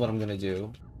is what I'm gonna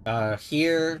do.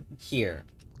 Here,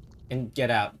 and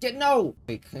get out. No!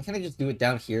 Wait, can I just do it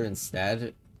down here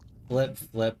instead? Flip,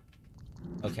 flip.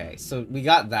 Okay, so we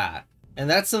got that. And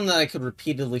that's something that I could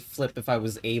repeatedly flip if I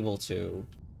was able to.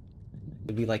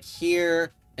 It'd be like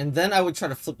here, and then I would try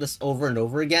to flip this over and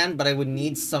over again, but I would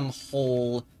need some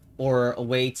hole or a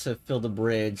way to fill the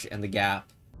bridge and the gap.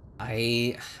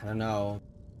 I don't know.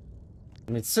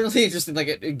 I mean, it's certainly interesting, like,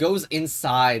 it goes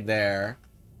inside there,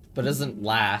 but doesn't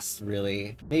last,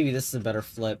 really. Maybe this is a better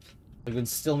flip. I would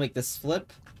still make this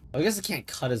flip. Oh, I guess it can't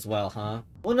cut as well, huh?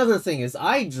 One other thing is,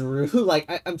 I drew,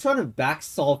 like, I'm trying to back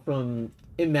solve from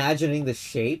imagining the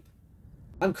shape.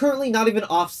 I'm currently not even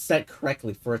offset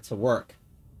correctly for it to work.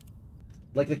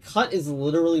 Like, the cut is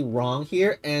literally wrong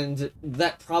here, and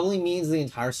that probably means the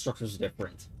entire structure is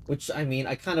different. Which, I mean,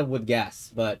 I kind of would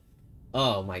guess, but...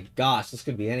 oh my gosh, this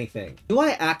could be anything. Do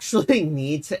I actually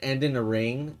need to end in a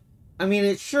ring? I mean,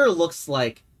 it sure looks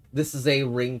like this is a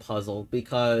ring puzzle,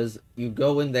 because you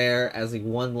go in there as a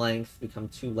 1 length, become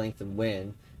 2 length, and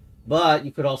win. But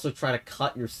you could also try to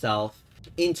cut yourself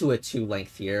into a 2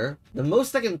 length here. The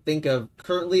most I can think of,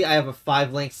 currently I have a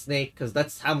 5 length snake, because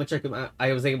that's how much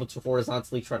I was able to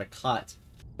horizontally try to cut.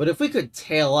 But if we could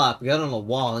tail up, get on a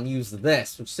wall, and use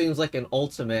this, which seems like an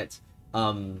ultimate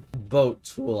boat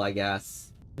tool, I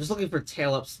guess. I'm just looking for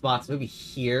tail up spots, maybe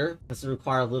here. This would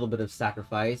require a little bit of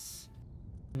sacrifice.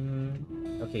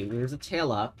 Okay, here's a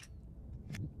tail up.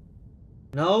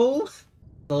 No?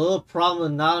 A little problem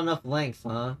with not enough length,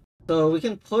 huh? So we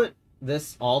can put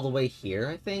this all the way here,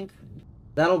 I think.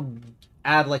 That'll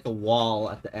add like a wall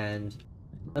at the end.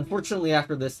 Unfortunately,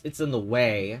 after this, it's in the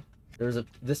way.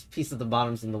 This piece at the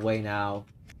bottom's in the way now.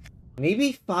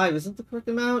 Maybe 5 isn't the correct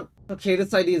amount? Okay,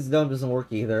 this idea is dumb, doesn't work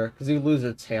either, because you lose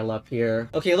your tail up here.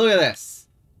 Okay, look at this.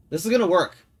 This is gonna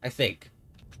work, I think.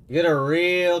 You get a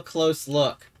real close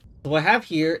look. So what I have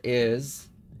here is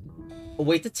a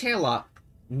way to tail up,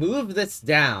 move this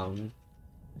down,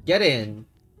 get in,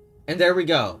 and there we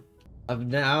go. I've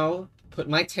now put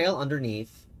my tail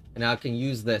underneath, and now I can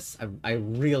use this. I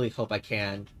really hope I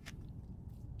can.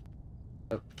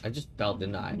 Oh, I just fell,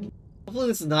 didn't I? Hopefully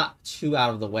this is not too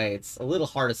out of the way. It's a little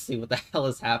hard to see what the hell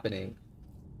is happening.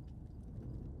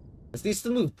 This needs to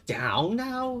move down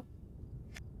now?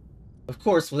 Of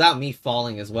course, without me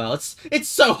falling as well. It's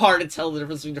so hard to tell the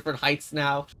difference between different heights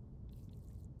now.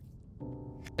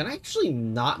 Can I actually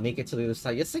not make it to the other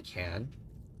side? Yes, I can.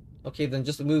 Okay, then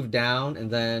just move down,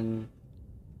 and then...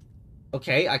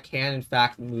 Okay, I can, in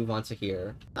fact, move onto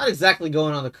here. Not exactly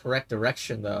going on the correct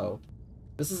direction, though.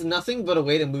 This is nothing but a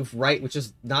way to move right, which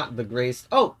is not the greatest...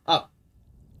 Oh, up.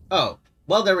 Oh,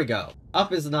 well, there we go.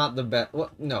 Up is not the best...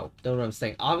 Well, no, don't know what I'm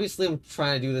saying. Obviously, I'm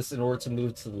trying to do this in order to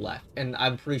move to the left, and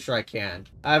I'm pretty sure I can.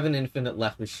 I have an infinite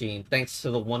left machine, thanks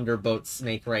to the Wonder Boat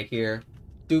snake right here.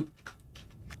 Doop.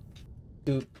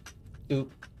 Doop. Doop.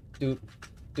 Doop.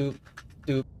 Doop.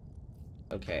 Doop.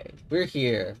 Okay, we're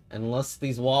here. Unless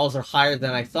these walls are higher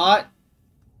than I thought.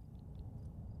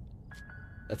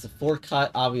 That's a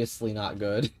 4-cut, obviously not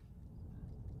good.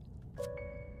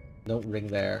 Don't ring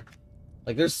there.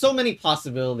 Like, there's so many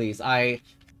possibilities. I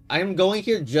am going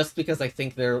here just because I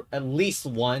think there at least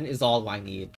one is all I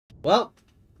need. Well,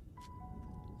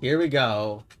 here we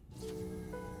go.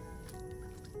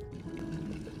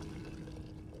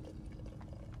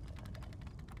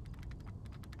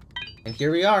 And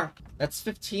here we are. That's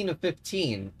 15 of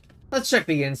 15. Let's check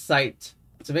the insight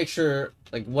to make sure,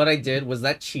 like, what I did, was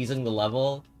that cheesing the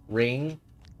level? Ring?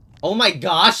 Oh my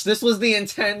gosh, this was the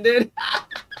intended?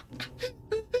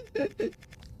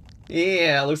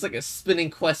 Yeah, looks like a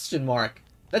spinning question mark.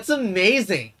 That's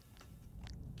amazing!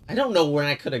 I don't know when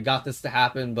I could have got this to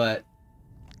happen, but...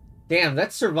 Damn,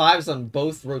 that survives on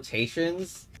both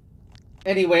rotations.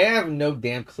 Anyway, I have no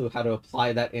damn clue how to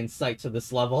apply that insight to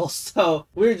this level, so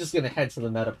we're just gonna head to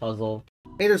the meta puzzle.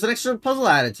 Hey, there's an extra puzzle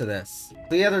added to this.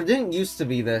 So yeah, there didn't used to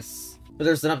be this, but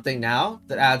there's an update now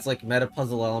that adds, like, meta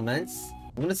puzzle elements.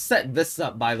 I'm gonna set this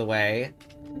up, by the way.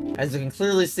 As you can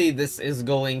clearly see, this is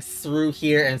going through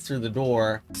here and through the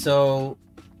door, so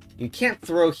you can't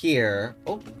throw here.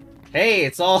 Oh, hey,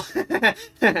 it's all... The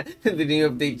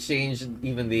new update changed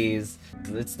even these.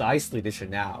 It's the Ice Edition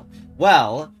now.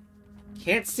 Well...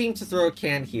 Can't seem to throw a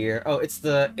can here. Oh, it's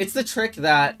the trick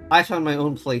that I found my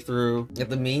own playthrough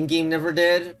that the main game never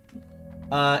did.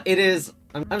 It is...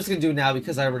 I'm just gonna do it now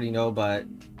because I already know, but...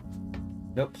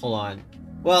 Nope, hold on.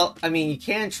 Well, I mean, you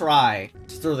can try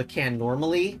to throw the can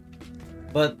normally,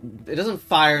 but it doesn't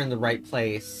fire in the right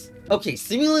place. Okay,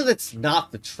 seemingly that's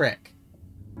not the trick.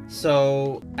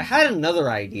 So, I had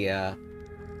another idea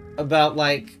about,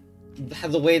 like,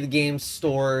 the way the game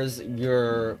stores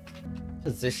your...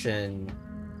 position.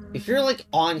 If you're, like,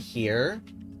 on here,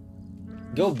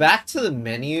 go back to the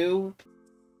menu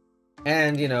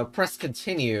and, you know, press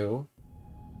continue.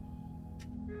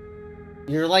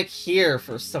 You're, like, here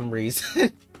for some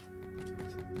reason.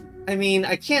 I mean,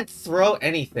 I can't throw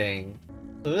anything,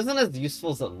 so it isn't as useful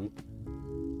as it...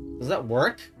 Does that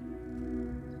work?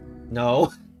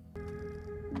 No.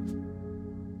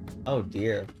 Oh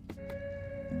dear.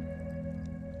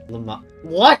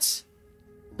 What?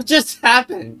 What just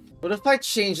happened? What if I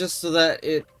change this so that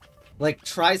it, like,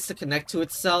 tries to connect to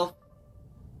itself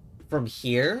from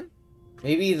here?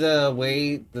 Maybe the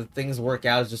way the things work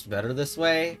out is just better this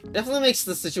way. Definitely makes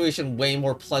the situation way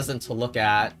more pleasant to look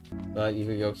at. But you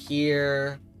can go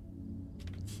here.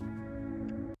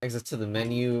 Exit to the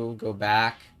menu, go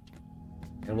back.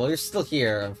 And well, you're still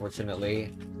here,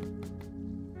 unfortunately.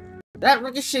 That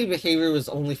ricochet behavior was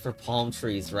only for palm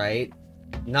trees, right?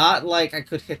 Not like I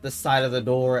could hit the side of the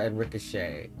door and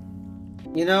ricochet.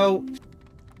 You know,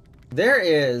 there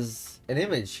is an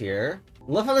image here.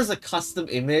 I love how there's a custom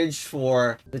image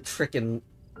for the trick in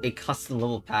a custom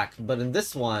level pack, but in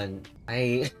this one,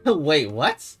 wait,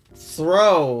 what?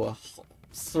 Throw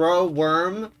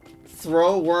worm,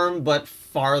 but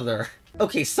farther.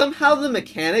 Okay, somehow the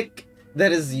mechanic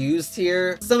that is used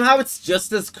here, somehow it's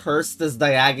just as cursed as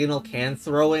diagonal can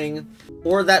throwing,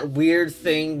 or that weird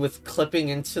thing with clipping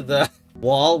into the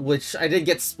wall, which I did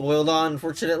get spoiled on,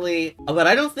 unfortunately. But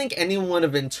I don't think anyone would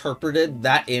have interpreted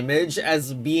that image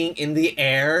as being in the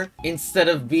air instead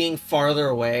of being farther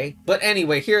away. But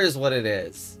anyway, here is what it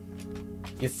is.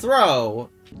 You throw...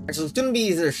 Actually, it's gonna be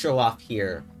easier to show off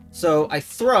here. So I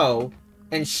throw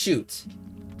and shoot.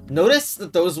 Notice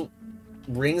that those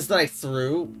rings that I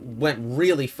threw went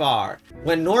really far,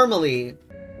 when normally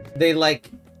they,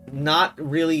 like, not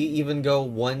really even go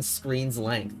one screen's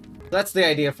length. That's the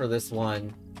idea for this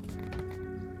one.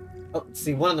 Oh,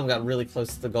 see, one of them got really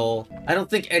close to the goal. I don't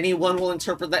think anyone will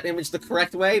interpret that image the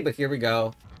correct way, but here we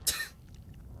go.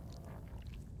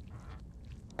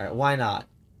 Alright, why not?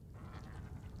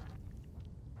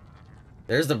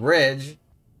 There's the bridge.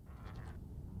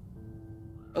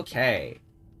 Okay.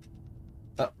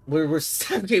 We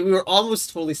were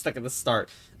almost totally stuck at the start.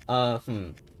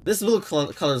 This blue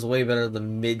color is way better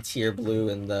than mid-tier blue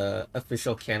in the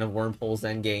official Can of Wormholes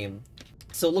endgame.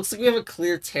 So it looks like we have a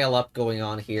clear tail up going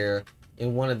on here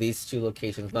in one of these two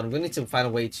locations, but I'm going to need to find a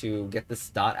way to get this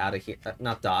dot out of here.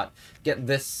 Not dot. Get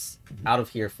this out of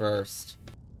here first.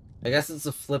 I guess it's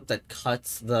a flip that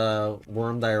cuts the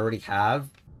worm that I already have.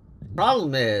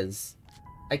 Problem is,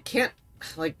 I can't,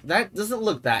 like, that doesn't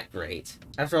look that great.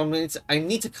 After all, I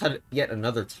need to cut it yet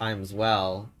another time as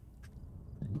well.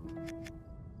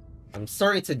 I'm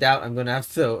starting to doubt I'm going to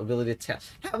have the ability to tail.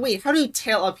 Wait, how do you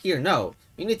tail up here? No,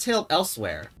 you need to tail up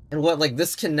elsewhere. And what, like,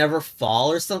 this can never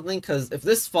fall or something? Because if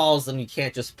this falls, then you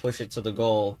can't just push it to the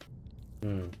goal.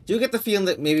 Do you get the feeling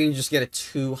that maybe you just get it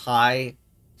too high?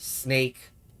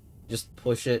 Snake. Just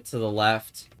push it to the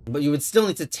left. But you would still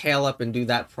need to tail up and do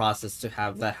that process to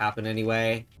have that happen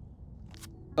anyway.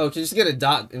 Oh, can you just get a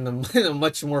dot in a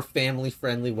much more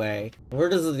family-friendly way? Where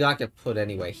does the dot get put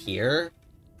anyway? Here?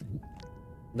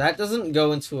 That doesn't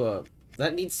go into a...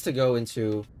 That needs to go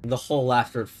into the hole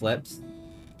after it flips.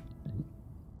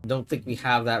 Don't think we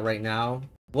have that right now.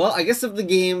 Well, I guess if the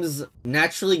game's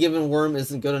naturally given worm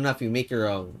isn't good enough, you make your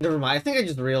own. Never mind, I think I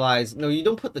just realized... No, you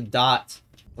don't put the dot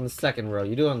on the second row.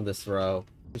 You do it on this row.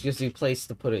 Which gives you a place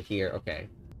to put it here. Okay.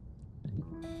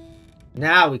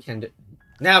 Now we can do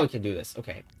this.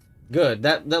 Okay. Good.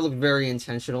 That looked very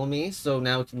intentional to me. So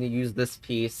now we can use this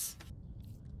piece.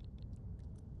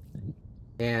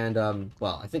 And,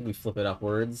 well, I think we flip it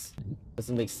upwards.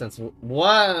 Doesn't make sense.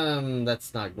 What?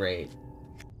 That's not great.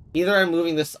 Either I'm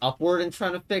moving this upward and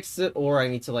trying to fix it, or I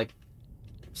need to, like,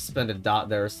 spend a dot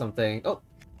there or something. Oh!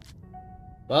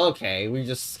 Well, okay. We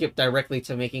just skipped directly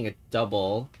to making it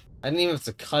double. I didn't even have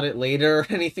to cut it later or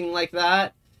anything like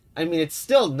that. I mean, it's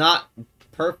still not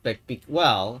perfect.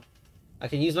 Well, I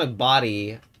can use my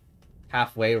body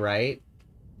halfway, right?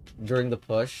 During the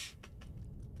push.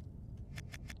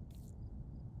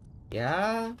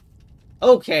 Yeah?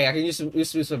 Okay, I can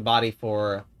use my body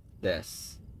for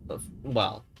this.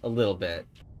 Well, a little bit.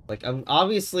 Like,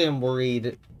 I'm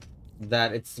worried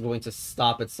that it's going to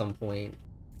stop at some point.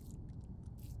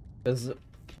 Because,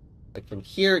 like, from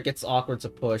here it gets awkward to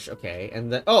push. Okay,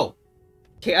 and then... Oh!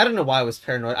 Okay, I don't know why I was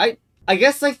paranoid. I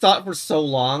guess I thought for so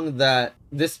long that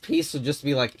this piece would just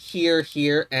be, like, here,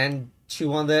 here, and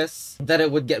 2 on this. That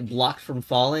it would get blocked from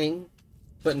falling.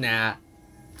 But nah.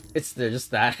 It's there,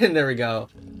 just that, and there we go.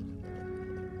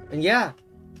 And yeah.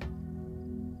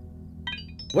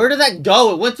 Where did that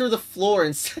go? It went through the floor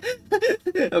and...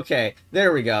 Okay,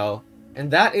 there we go.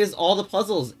 And that is all the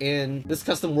puzzles in this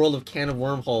custom world of Can of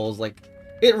Wormholes. Like,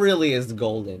 it really is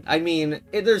golden. I mean,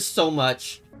 there's so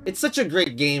much. It's such a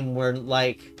great game where,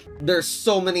 like, there's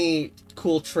so many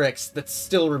cool tricks that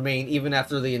still remain even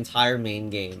after the entire main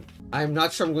game. I'm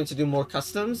not sure I'm going to do more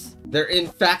customs. There, in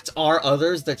fact, are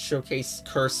others that showcase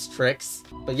cursed tricks.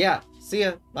 But yeah, see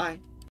ya. Bye.